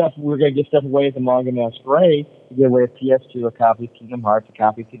going to give stuff away at the Manga Masquerade. We give away a PS2, a copy of Kingdom Hearts, a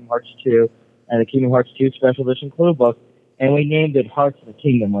copy of Kingdom Hearts 2, and the Kingdom Hearts 2 Special Edition Clue Book. And we named it Hearts of the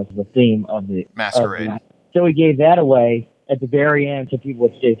Kingdom was the theme of the Masquerade. So we gave that away at the very end so people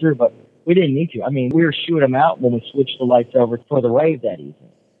would stay through, but we didn't need to. I mean, we were shooting them out when we switched the lights over for the rave that evening.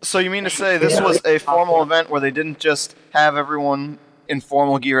 So you mean to say this was a formal event where they didn't just have everyone in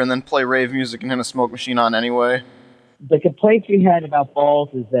formal gear and then play rave music and have a smoke machine on anyway? The complaints we had about balls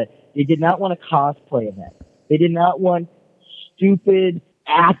is that they did not want a cosplay event. They did not want stupid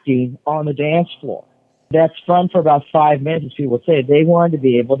acting on the dance floor. That's fun for about 5 minutes, as people say. They wanted to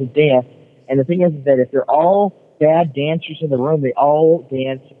be able to dance. And the thing is that if they're all bad dancers in the room, they all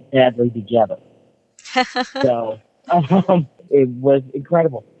dance badly together. So it was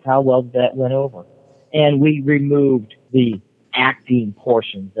incredible how well that went over. And we removed the acting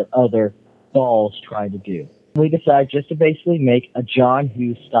portions that other balls tried to do. We decided just to basically make a John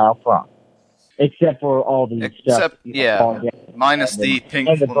Hughes style prom. Except for all the stuff. Minus the pink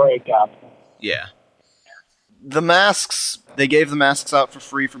and the breakup. Yeah. The masks, they gave the masks out for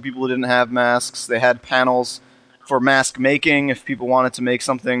free for people who didn't have masks. They had panels for mask making if people wanted to make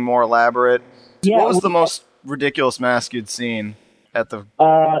something more elaborate. Yeah, What was the most ridiculous mask you'd seen at the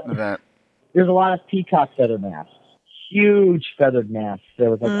event? There's a lot of peacock feather masks. Huge feathered masks. There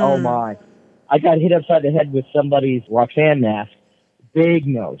was like, oh my. I got hit upside the head with somebody's Roxanne mask. Big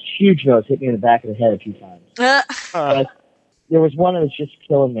nose, huge nose, hit me in the back of the head a few times. But there was one that was just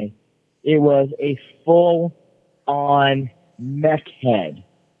killing me. It was a full-on mech head.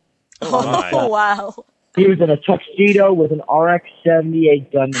 Oh, wow. He was in a tuxedo with an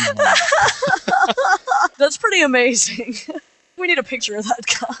RX-78 gun in his hand. That's pretty amazing. We need a picture of that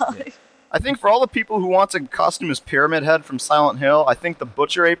guy. Yeah. I think for all the people who want to costume as Pyramid Head from Silent Hill, I think the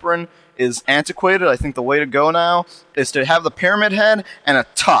Butcher apron is antiquated. I think the way to go now is to have the Pyramid Head and a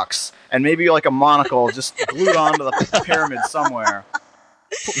tux, and maybe like a monocle just glued onto the pyramid somewhere.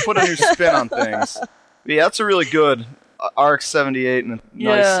 Put a new spin on things. But yeah, that's a really good RX-78 and a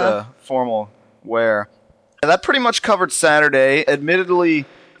nice formal wear. And that pretty much covered Saturday. Admittedly,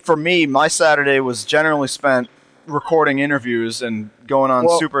 for me, my Saturday was generally spent recording interviews and going on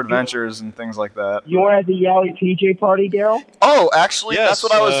super adventures and things like that. You were at the Yowie PJ party, Daryl? Oh, actually, Yes, that's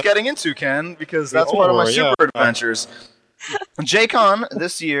what I was getting into, Ken, because that's part of my super adventures. JACON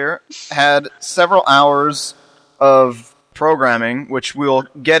this year had several hours of programming, which we'll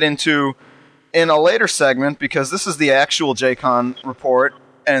get into in a later segment, because this is the actual JACON report,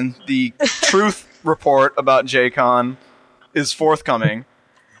 and the truth report about JACON is forthcoming.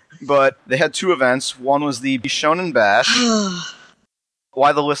 But they had two events. One was the Shonen Bash.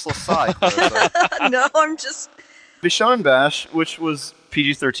 Why the listless sigh? No, I'm just... The Shonen Bash, which was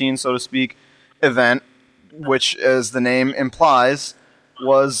PG-13, so to speak, event, which, as the name implies,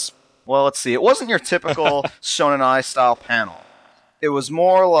 was, well, let's see, it wasn't your typical Shonen Ai style panel. It was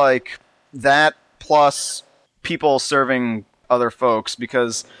more like that plus people serving other folks,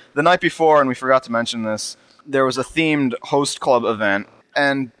 because the night before, and we forgot to mention this, there was a themed host club event,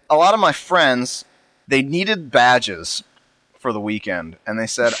 and a lot of my friends, they needed badges for the weekend. And they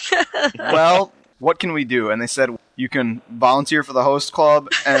said, well, what can we do? And they said, you can volunteer for the host club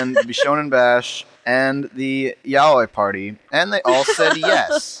and the Shonen Bash and the Yaoi party. And they all said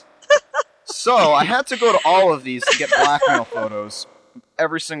yes. So I had to go to all of these to get blackmail photos.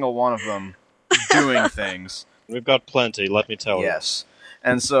 Every single one of them doing things. We've got plenty, let me tell you. Yes.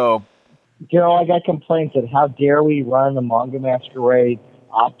 And so... Daryl, I got complaints that how dare we run the manga masquerade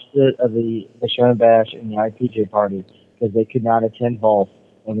opposite of the Shonen Bash and the IPJ party, because they could not attend both,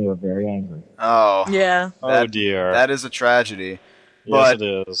 and they were very angry. Oh. Yeah. Oh, dear. That is a tragedy. Yes, But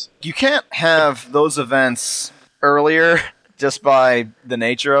it is. you can't have those events earlier just by the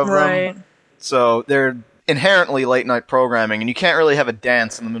nature of them. So they're inherently late-night programming, and you can't really have a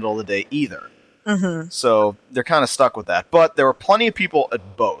dance in the middle of the day either. Mm-hmm. So they're kind of stuck with that. But there were plenty of people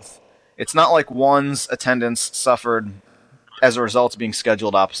at both. It's not like one's attendance suffered as a result of being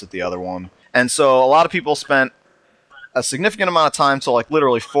scheduled opposite the other one. And so a lot of people spent a significant amount of time till like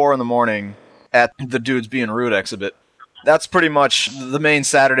literally 4 in the morning at the Dudes Being Rude exhibit. That's pretty much the main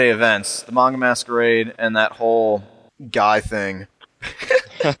Saturday events. The Manga Masquerade and that whole guy thing.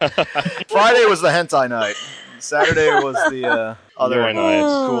 Friday was the hentai night. Saturday was the other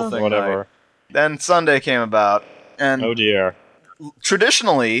cool thing night. Then Sunday came about. And oh dear.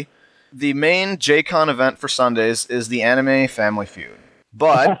 Traditionally, the main JCon event for Sundays is the Anime Family Feud.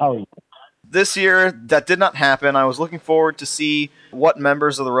 But this year, that did not happen. I was looking forward to see what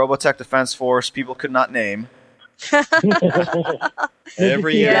members of the Robotech Defense Force people could not name.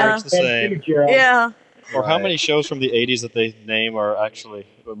 Every year it's the same. Yeah. Or how many shows from the 80s that they name are actually,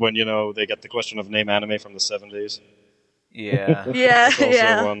 when, you know, they get the question of name anime from the 70s. Yeah.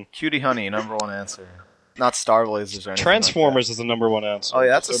 Yeah. One. Cutie Honey, number one answer. Not Star Blazers or anything Transformers like is the number one answer. Oh, yeah,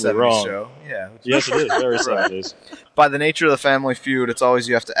 that's a Totally 70s wrong. show. Yeah. Yes, it is. Very 70s. By the nature of the Family Feud, it's always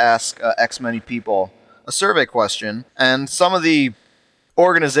you have to ask X many people a survey question, and some of the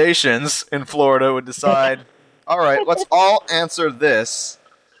organizations in Florida would decide, all right, let's all answer this,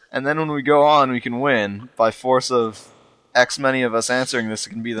 and then when we go on, we can win. By force of X many of us answering this, it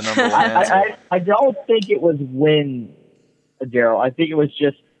can be the number one answer. I don't think it was win, Daryl. I think it was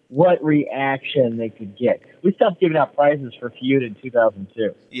just what reaction they could get. We stopped giving out prizes for Feud in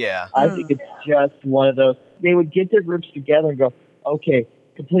 2002. Yeah. I think it's just one of those. They would get their groups together and go, okay,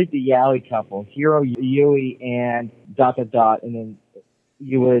 complete the Yaoi couple, Hiro, Yui, and ... and then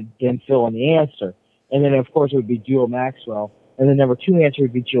you would then fill in the answer. And then, of course, it would be Duo Maxwell. And the number 2 answer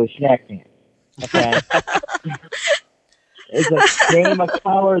would be Julie Snackpants. Okay? It's a name, a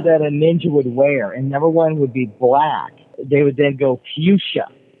color that a ninja would wear. And number 1 would be black. They would then go fuchsia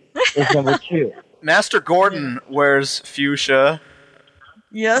is number 2. Master Gordon wears fuchsia.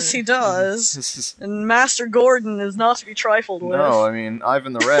 Yes, he does. And Master Gordon is not to be trifled with. No, I mean,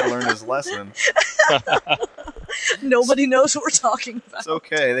 Ivan the Red learned his lesson. Nobody knows what we're talking about. It's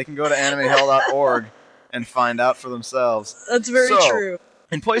okay. They can go to animehell.org and find out for themselves. That's very true.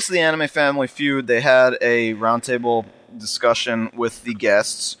 In place of the Anime Family Feud, they had a roundtable discussion with the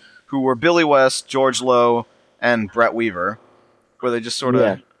guests, who were Billy West, George Lowe, and Brett Weaver, where they just sort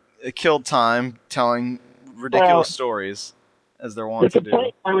of killed time telling ridiculous stories, as they're wont to do. The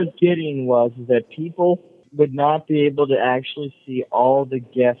point I was getting was that people would not be able to actually see all the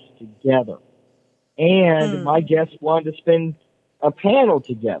guests together. And my guests wanted to spend a panel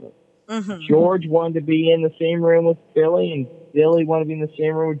together. Mm-hmm. George wanted to be in the same room with Billy, and Billy wanted to be in the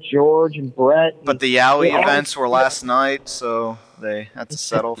same room with George and Brett. But the Yowie events were last night, so they had to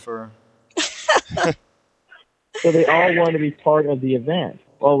settle for... So they all wanted to be part of the event.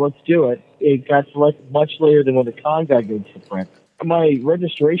 Well, let's do it. It got selected much later than when the con guy goes to print. My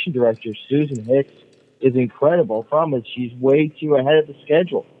registration director, Susan Hicks, is incredible. Problem is, she's way too ahead of the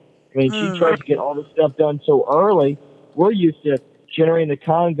schedule. I mean, she tries to get all this stuff done so early. We're used to generating the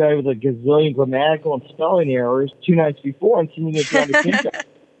con guy with a gazillion grammatical and spelling errors 2 nights before and sending it down to Kinko.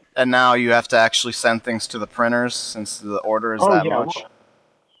 And now you have to actually send things to the printers since the order is that much? Well,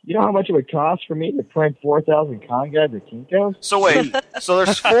 you know how much it would cost for me to print 4,000 con guides or Kinkos? So wait, so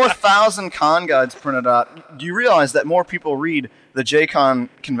there's 4,000 con guides printed out. Do you realize that more people read the JACON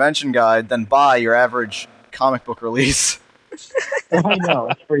convention guide than buy your average comic book release? I know,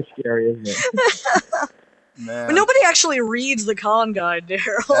 it's pretty scary, isn't it? Man. But nobody actually reads the con guide,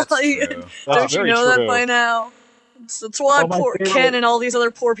 Daryl. True. Don't you know that by now? That's why poor Ken and all these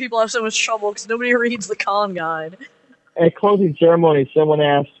other poor people have so much trouble, because nobody reads the con guide. At closing ceremony, someone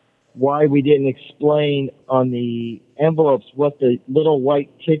asked why we didn't explain on the envelopes what the little white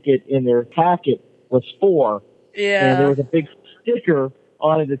ticket in their packet was for. Yeah. And there was a big sticker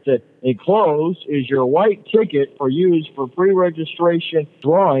on it that said, "Enclosed is your white ticket for use for pre-registration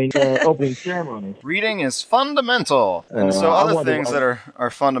drawing opening ceremony." Reading is fundamental. And so other things that are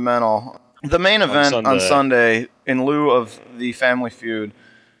fundamental. The main event on Sunday, in lieu of the Family Feud,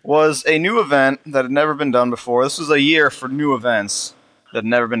 was a new event that had never been done before. This was a year for new events that had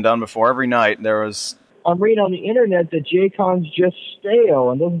never been done before. Every night there was... I'm reading on the internet that JACON's just stale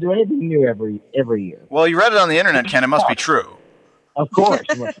and doesn't do anything new every year. Well, you read it on the internet, Ken. It must be true. Of course.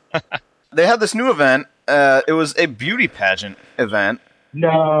 They had this new event. It was a beauty pageant event.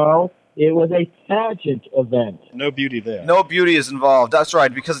 No, it was a pageant event. No beauty there. No beauty is involved. That's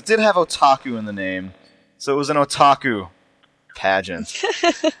right, because it did have otaku in the name. So it was an otaku pageant.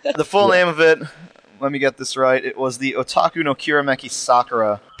 The full name of it, let me get this right, it was the Otaku no Kirameki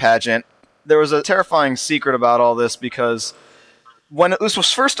Sakura pageant. There was a terrifying secret about all this, because when this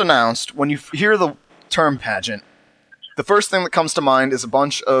was first announced, when you hear the term pageant, the first thing that comes to mind is a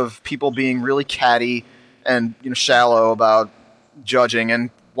bunch of people being really catty and shallow about judging, and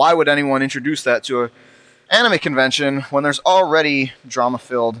why would anyone introduce that to an anime convention when there's already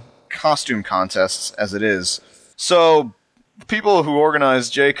drama-filled costume contests as it is? So the people who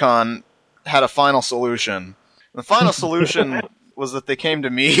organized JACON had a final solution. The final solution was that they came to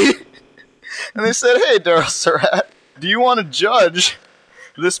me and they said, "Hey, Daryl Surratt, do you want to judge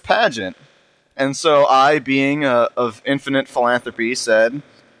this pageant?" And so I, being of infinite philanthropy, said,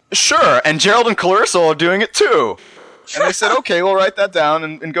 "Sure, and Gerald and Clarissa are doing it too." And they said, "Okay, we'll write that down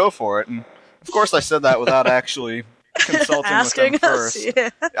and go for it." And of course I said that without actually consulting with them first. Yeah.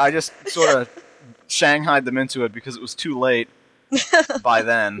 I just sort of shanghaied them into it because it was too late by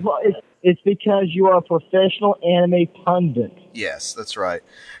then. Well, it's because you are a professional anime pundit. Yes, that's right.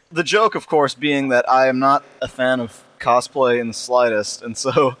 The joke, of course, being that I am not a fan of cosplay in the slightest, and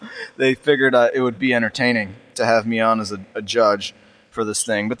so they figured it would be entertaining to have me on as a judge for this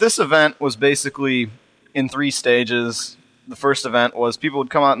thing. But this event was basically in 3 stages. The first event was people would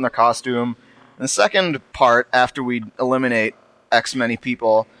come out in their costume, and the second part, after we'd eliminate X many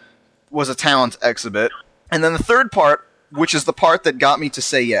people, was a talent exhibit. And then the third part, which is the part that got me to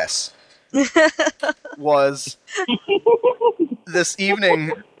say yes, was this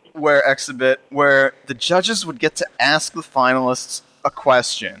evening where the judges would get to ask the finalists a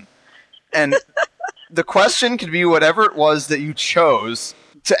question. And the question could be whatever it was that you chose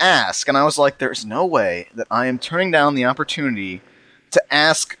to ask. And I was like, there's no way that I am turning down the opportunity to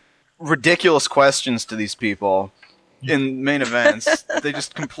ask ridiculous questions to these people in main events that they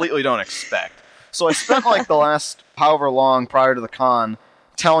just completely don't expect. So I spent like the last however long prior to the con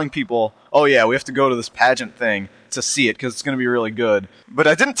telling people, "Oh yeah, we have to go to this pageant thing to see it because it's going to be really good." But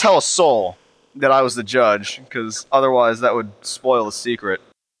I didn't tell a soul that I was the judge, because otherwise that would spoil the secret.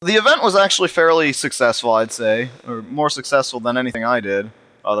 The event was actually fairly successful, I'd say, or more successful than anything I did.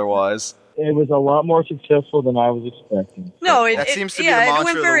 otherwise. It was a lot more successful than I was expecting. No, That seems to be the mantra it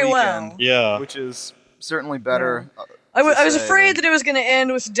went of very the well. weekend, Yeah. which is certainly better. I was say afraid that it was going to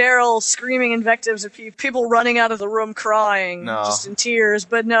end with Daryl screaming invectives at people running out of the room crying, No. just in tears.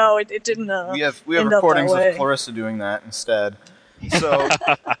 But no, it didn't. We have end up recordings that way. of Clarissa doing that instead. So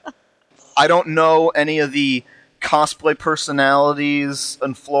I don't know any of the cosplay personalities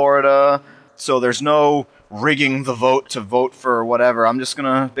in Florida, so there's no rigging the vote to vote for whatever. I'm just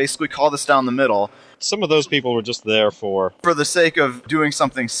gonna basically call this down the middle Some of those people were just there for... for the sake of doing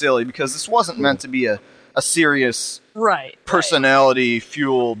something silly, because this wasn't meant to be a serious Right.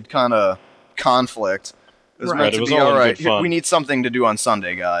 personality-fueled kind of conflict. It was Right. meant It to was be, all in alright, good fun. we need something to do on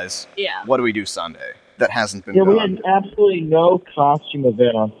Sunday, guys. Yeah. What do we do Sunday? That hasn't been Yeah, we done. had absolutely no costume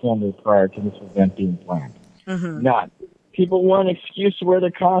event on Sunday prior to this event being planned. Mm-hmm. None. People want an excuse to wear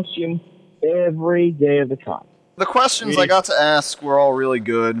their costume every day of the con. The questions I got to ask were all really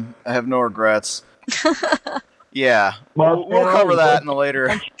good. I have no regrets. Yeah, we'll cover that in a later...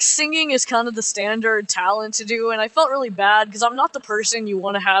 Singing is kind of the standard talent to do, and I felt really bad because I'm not the person you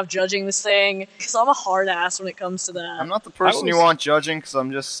want to have judging this thing, because I'm a hard ass when it comes to that. I'm not the person you want judging, because I'm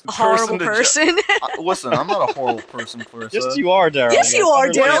just a horrible person. Listen, I'm not a horrible person, Clarissa. Yes, you are, Daryl. Yes, you are,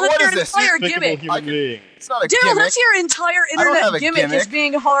 Daryl. What That's is your this? entire Despicable gimmick. human being. It's not a Daryl, gimmick. that's your entire I don't have internet a gimmick, is gimmick.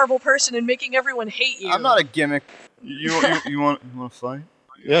 being a horrible person and making everyone hate you. I'm not a gimmick. You want to fight?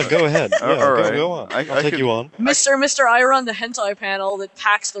 Yeah, go ahead. Yeah, all right. go on. I'll take could- you on. Mr. I run the hentai panel that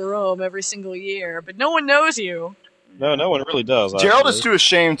packs the room every single year, but no one knows you. No, no one really does. Gerald actually. is too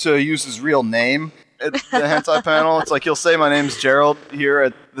ashamed to use his real name at the hentai panel. It's like he'll say my name's Gerald here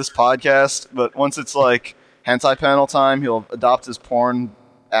at this podcast, but once it's like hentai panel time, he'll adopt his porn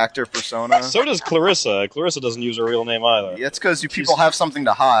actor persona. So does Clarissa. Clarissa doesn't use her real name either. Yeah, it's because you people have something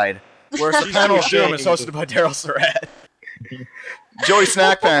to hide. Whereas the panel of doom is ashamed. hosted by Daryl Surratt. Joey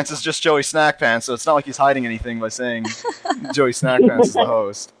Snackpants is just Joey Snackpants, so it's not like he's hiding anything by saying Joey Snackpants is the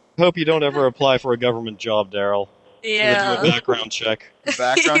host. Hope you don't ever apply for a government job, Daryl. Yeah. Do a background check.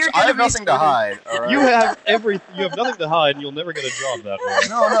 Background You're I have gonna be nothing to hide. All right? You have nothing to hide, and you'll never get a job that way.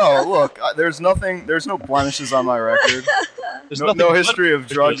 No, look, there's no blemishes on my record. There's No nothing history of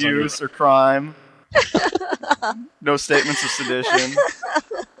but drug blemishes on your use or crime. No statements of sedition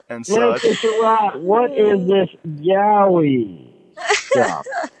and Look, such. Mr. Rott, what is this yaoi stuff?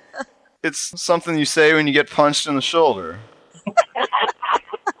 It's something you say when you get punched in the shoulder.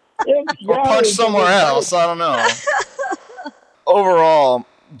 It's Or punch yaoi. somewhere else, I don't know. Overall,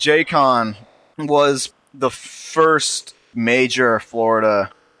 JACON was the first major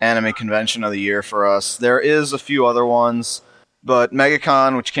Florida anime convention of the year for us. There is a few other ones, but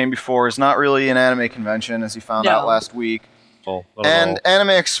MegaCon, which came before, is not really an anime convention, as you found out last week. Oh, not at And all.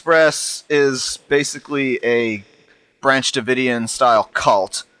 Anime Express is basically a Branch Davidian-style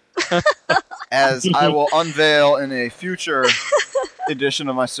cult, as I will unveil in a future edition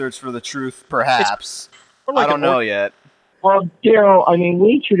of my Search for the Truth, perhaps. I don't know yet. Well, Daryl, I mean,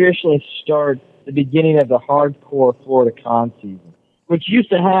 we traditionally start the beginning of the hardcore Florida con season, which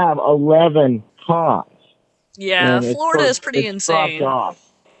used to have 11 cons. Yeah, And it's Florida sort- is pretty it's insane. dropped off.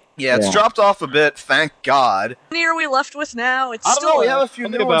 Yeah, it's Yeah. dropped off a bit, thank God. How many are we left with now? It's I don't still know, we have a few I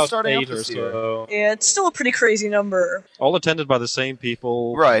new think ones about starting up 8 or this year. so. Yeah, it's still a pretty crazy number. All attended by the same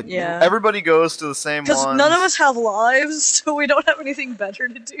people. Right. Yeah. Everybody goes to the same Because ones. none of us have lives, so we don't have anything better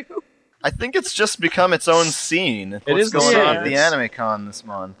to do. I think it's just become its own scene. What's is the going scene. on at the Anime Con this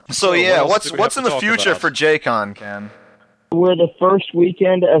month. So what yeah, else do we what's have in to the talk future about? for JCon, Ken? We're the first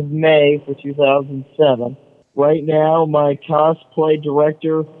weekend of May for 2007. Right now, my cosplay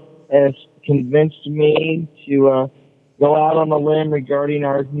director has convinced me to go out on a limb regarding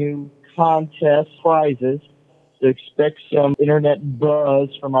our new contest prizes. So expect some internet buzz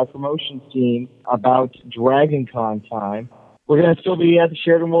from our promotions team about Dragon Con time. We're going to still be at the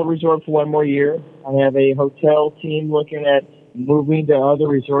Sheraton World Resort for one more year. I have a hotel team looking at moving to other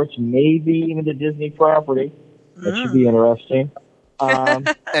resorts, maybe even the Disney property. That should be interesting.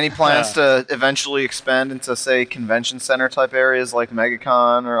 Any plans to eventually expand into, say, convention center type areas like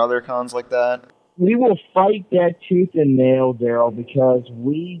MegaCon or other cons like that? We will fight that tooth and nail, Daryl, because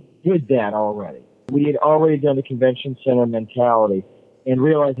we did that already. We had already done the convention center mentality and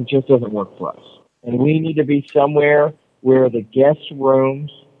realized it just doesn't work for us. And we need to be somewhere where the guest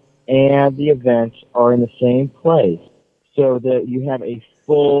rooms and the events are in the same place so that you have a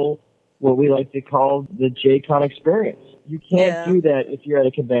full, what we like to call the JCon experience. You can't do that if you're at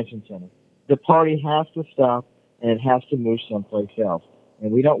a convention center. The party has to stop and it has to move someplace else.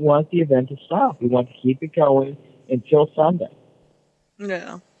 And we don't want the event to stop. We want to keep it going until Sunday.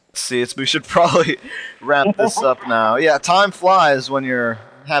 Yeah. See, we should probably wrap this up now. Yeah, time flies when you're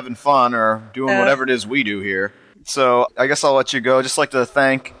having fun or doing whatever it is we do here. So I guess I'll let you go. Just like to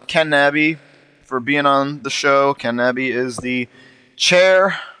thank Ken Nabbe for being on the show. Ken Nabbe is the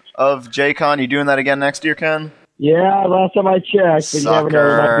chair of JACON. You doing that again next year, Ken? Yeah, last time I checked, but you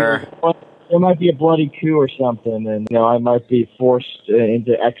never know. There might be a bloody coup or something, and I might be forced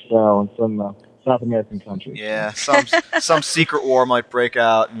into exile in some South American country. Yeah, some secret war might break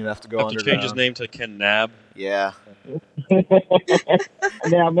out, and you'd have to go underground. Have to change his name to Ken Nabbe. Yeah.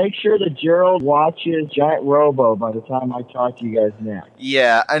 Now, make sure that Gerald watches Giant Robo by the time I talk to you guys next.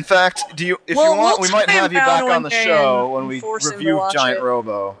 Yeah, in fact, if you want, we might have you back on the show when we review Giant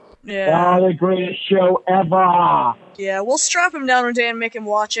Robo. Yeah. Oh, the greatest show ever! Yeah, we'll strap him down one day and make him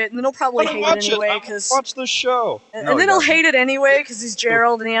watch it, and then he'll probably hate it anyway, because... Watch the show! And then he'll hate it anyway, because he's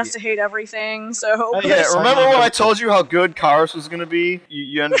Gerald and he has to hate everything, so... Yeah, remember when I told you how good Cars was going to be?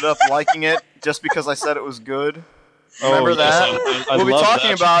 You ended up liking it just because I said it was good? Remember that? Yes, I we'll be love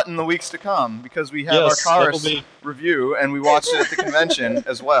talking that. about in the weeks to come, because we have our Cars review, and we watched it at the convention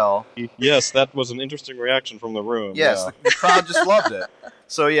as well. Yes, that was an interesting reaction from the room. Yes, the crowd just loved it.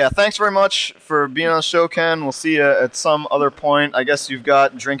 So yeah, thanks very much for being on the show, Ken. We'll see you at some other point. I guess you've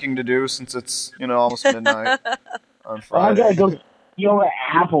got drinking to do since it's, almost midnight on Friday. I gotta go at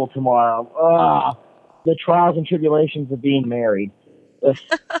Apple tomorrow. The trials and tribulations of being married.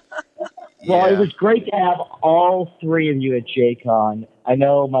 Well, it was great to have all three of you at JACON. I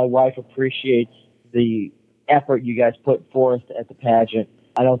know my wife appreciates the effort you guys put forth at the pageant.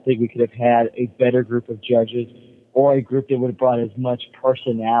 I don't think we could have had a better group of judges or a group that would have brought as much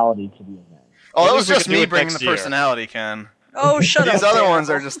personality to the event. Oh, it was just me bringing the personality, Ken. Oh, shut up. These other ones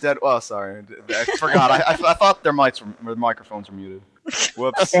are just dead. Oh, sorry. I forgot. I thought their microphones were muted.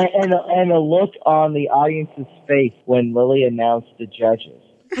 Whoops. And a look on the audience's face when Lily announced the judges.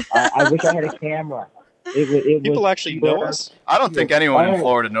 I wish I had a camera. People actually know us? I don't think anyone in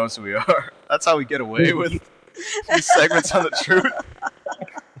Florida knows who we are. That's how we get away with these segments on the truth.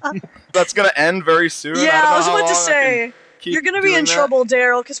 That's going to end very soon. Yeah, I was about to say, you're going to be in trouble,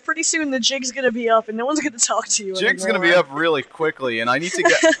 Daryl, because pretty soon the jig's going to be up and no one's going to talk to you Jig's going to be up really quickly, and I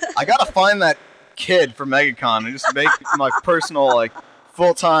got to find that kid for MegaCon and just make my personal,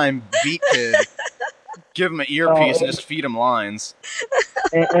 full-time beat kid. Give him an earpiece and just feed him lines.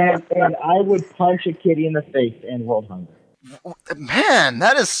 And I would punch a kitty in the face and world hunger. Man,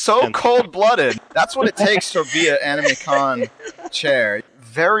 that is so cold-blooded. That's what it takes to be an AnimeCon chair.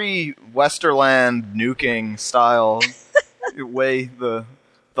 Very Westerland nuking style. You weigh the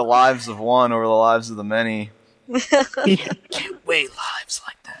lives of one over the lives of the many. Can't weigh lives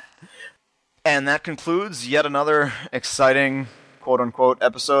like that. And that concludes yet another exciting quote-unquote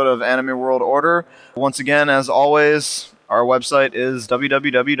episode of Anime World Order. Once again, as always, our website is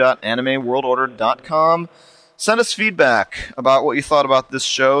www.animeworldorder.com. Send us feedback about what you thought about this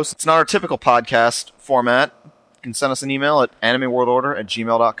show. It's not our typical podcast format. You can send us an email at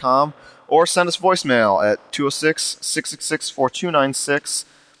animeworldorder@gmail.com or send us voicemail at 206-666-4296.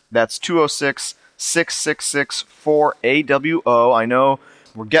 That's 206-666-4AWO. I know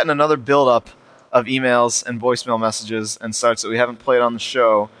we're getting another build-up of emails and voicemail messages and such that we haven't played on the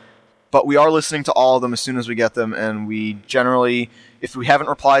show, but we are listening to all of them as soon as we get them, and we generally, if we haven't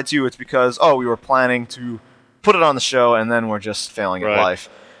replied to you, it's because, we were planning to put it on the show, and then we're just failing at life.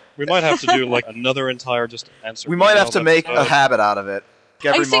 We might have to do, another entire just answer. We might have to make a habit out of it.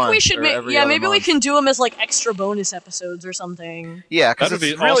 I think we should maybe we can do them as, extra bonus episodes or something. Yeah, because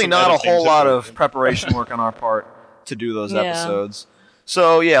it's really not a whole lot of preparation work on our part to do those episodes.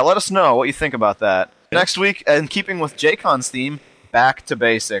 So, let us know what you think about that. Next week, in keeping with JACON's theme, back to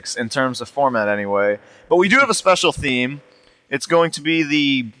basics, in terms of format anyway. But we do have a special theme. It's going to be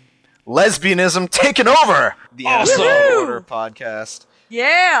the lesbianism taking over the Anime Order podcast.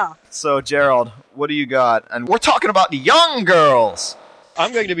 Yeah! So, Gerald, what do you got? And we're talking about the young girls!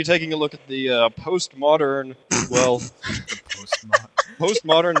 I'm going to be taking a look at the postmodern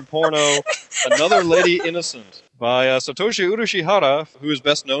porno, Another Lady Innocent, by Satoshi Urushihara, who is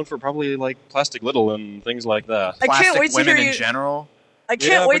best known for probably Plastic Little and things like that. I can't wait to hear you. In general. I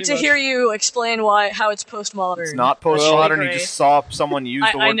can't wait to hear you explain how it's postmodern. It's not postmodern. You just saw someone use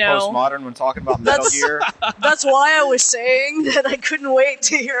the word postmodern when talking about Metal Gear. That's why I was saying that I couldn't wait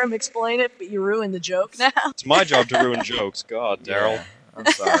to hear him explain it, but you ruined the joke now. It's my job to ruin jokes. God, Daryl. Yeah, I'm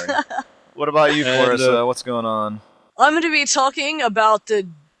sorry. What about you, Clarissa? What's going on? I'm going to be talking about the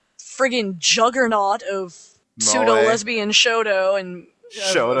friggin' juggernaut of pseudo-lesbian Shoto and...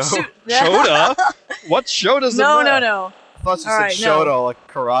 Shoto? Shoda? What Shota's No. I thought you said Shoto,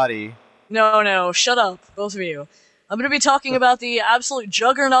 like karate. No, shut up, both of you. I'm going to be talking about the absolute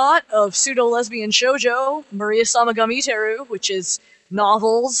juggernaut of pseudo-lesbian shoujo, Maria Samagami Teru, which is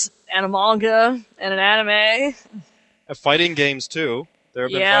novels, and a manga, and an anime. Fighting games, too. There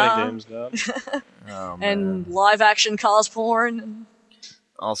have been fighting games done. Oh, man. And live-action cos porn.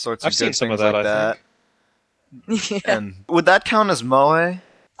 All sorts of I've good seen some things of that, like I that. Yeah. And would that count as moe?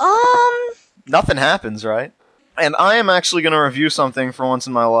 Nothing happens, right? And I am actually going to review something for once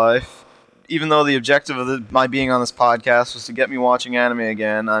in my life. Even though the objective of my being on this podcast was to get me watching anime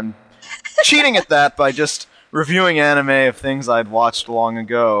again, I'm cheating at that by just reviewing anime of things I'd watched long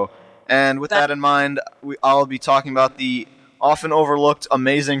ago. And with that in mind, I'll be talking about the often overlooked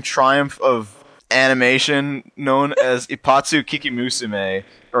amazing triumph of animation known as Ipatsu Kikimusume,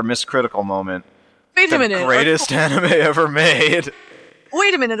 or Miss Critical Moment. Wait a minute. The greatest anime ever made.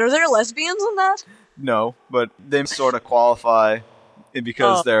 Wait a minute, are there lesbians in that? No, but they sort of qualify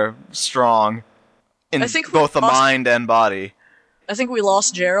because they're strong in both the mind and body. I think we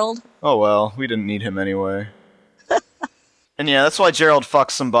lost Gerald. Oh well, we didn't need him anyway. And yeah, that's why Gerald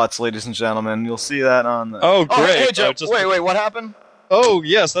fucks some butts, ladies and gentlemen. You'll see that on the... Oh, great. Hey, Gerald, wait, what happened? Oh,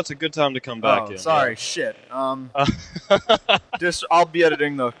 yes, that's a good time to come back in. Sorry, yeah. shit. I'll be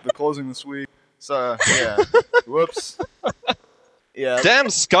editing the closing this week. So, yeah. Whoops. Yeah. Damn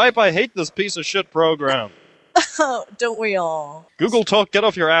Skype, I hate this piece of shit program. Don't we all? Google Talk, get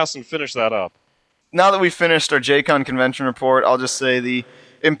off your ass and finish that up. Now that we've finished our JACON convention report, I'll just say the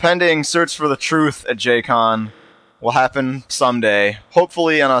impending search for the truth at JACON will happen someday.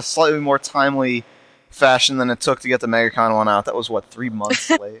 Hopefully in a slightly more timely fashion than it took to get the MegaCon one out. That was, 3 months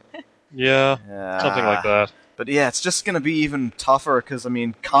late? Yeah, something like that. But yeah, it's just going to be even tougher because,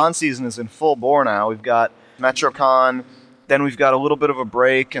 con season is in full bore now. We've got MetroCon, then we've got a little bit of a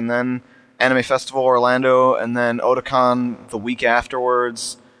break, and then Anime Festival Orlando, and then Otakon the week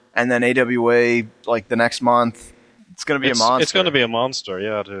afterwards, and then AWA the next month. It's going to be a monster. It's going to be a monster,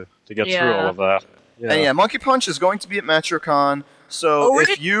 yeah, to get through all of that. Yeah. And Monkey Punch is going to be at MetroCon, so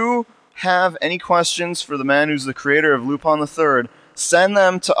if you have any questions for the man who's the creator of Lupin the Third, send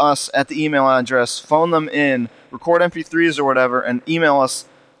them to us at the email address, phone them in, record MP3s or whatever, and email us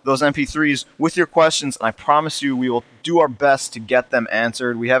those MP3s with your questions, and I promise you we will do our best to get them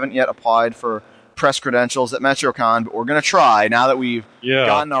answered. We haven't yet applied for press credentials at MetroCon, but we're going to try now that we've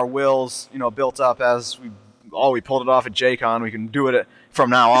gotten our wills built up as we pulled it off at JCon. We can do it from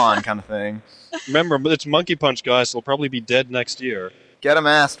now on kind of thing. Remember, it's Monkey Punch, guys. They'll probably be dead next year. Get them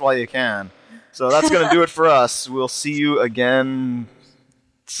asked while you can. So that's going to do it for us. We'll see you again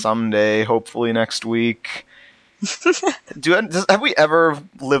someday, hopefully next week. Have we ever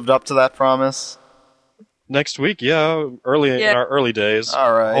lived up to that promise? Next week, yeah. In our early days.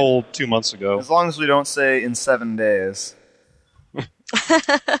 All right. A whole 2 months ago. As long as we don't say in 7 days.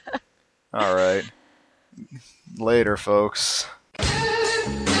 All right. Later, folks.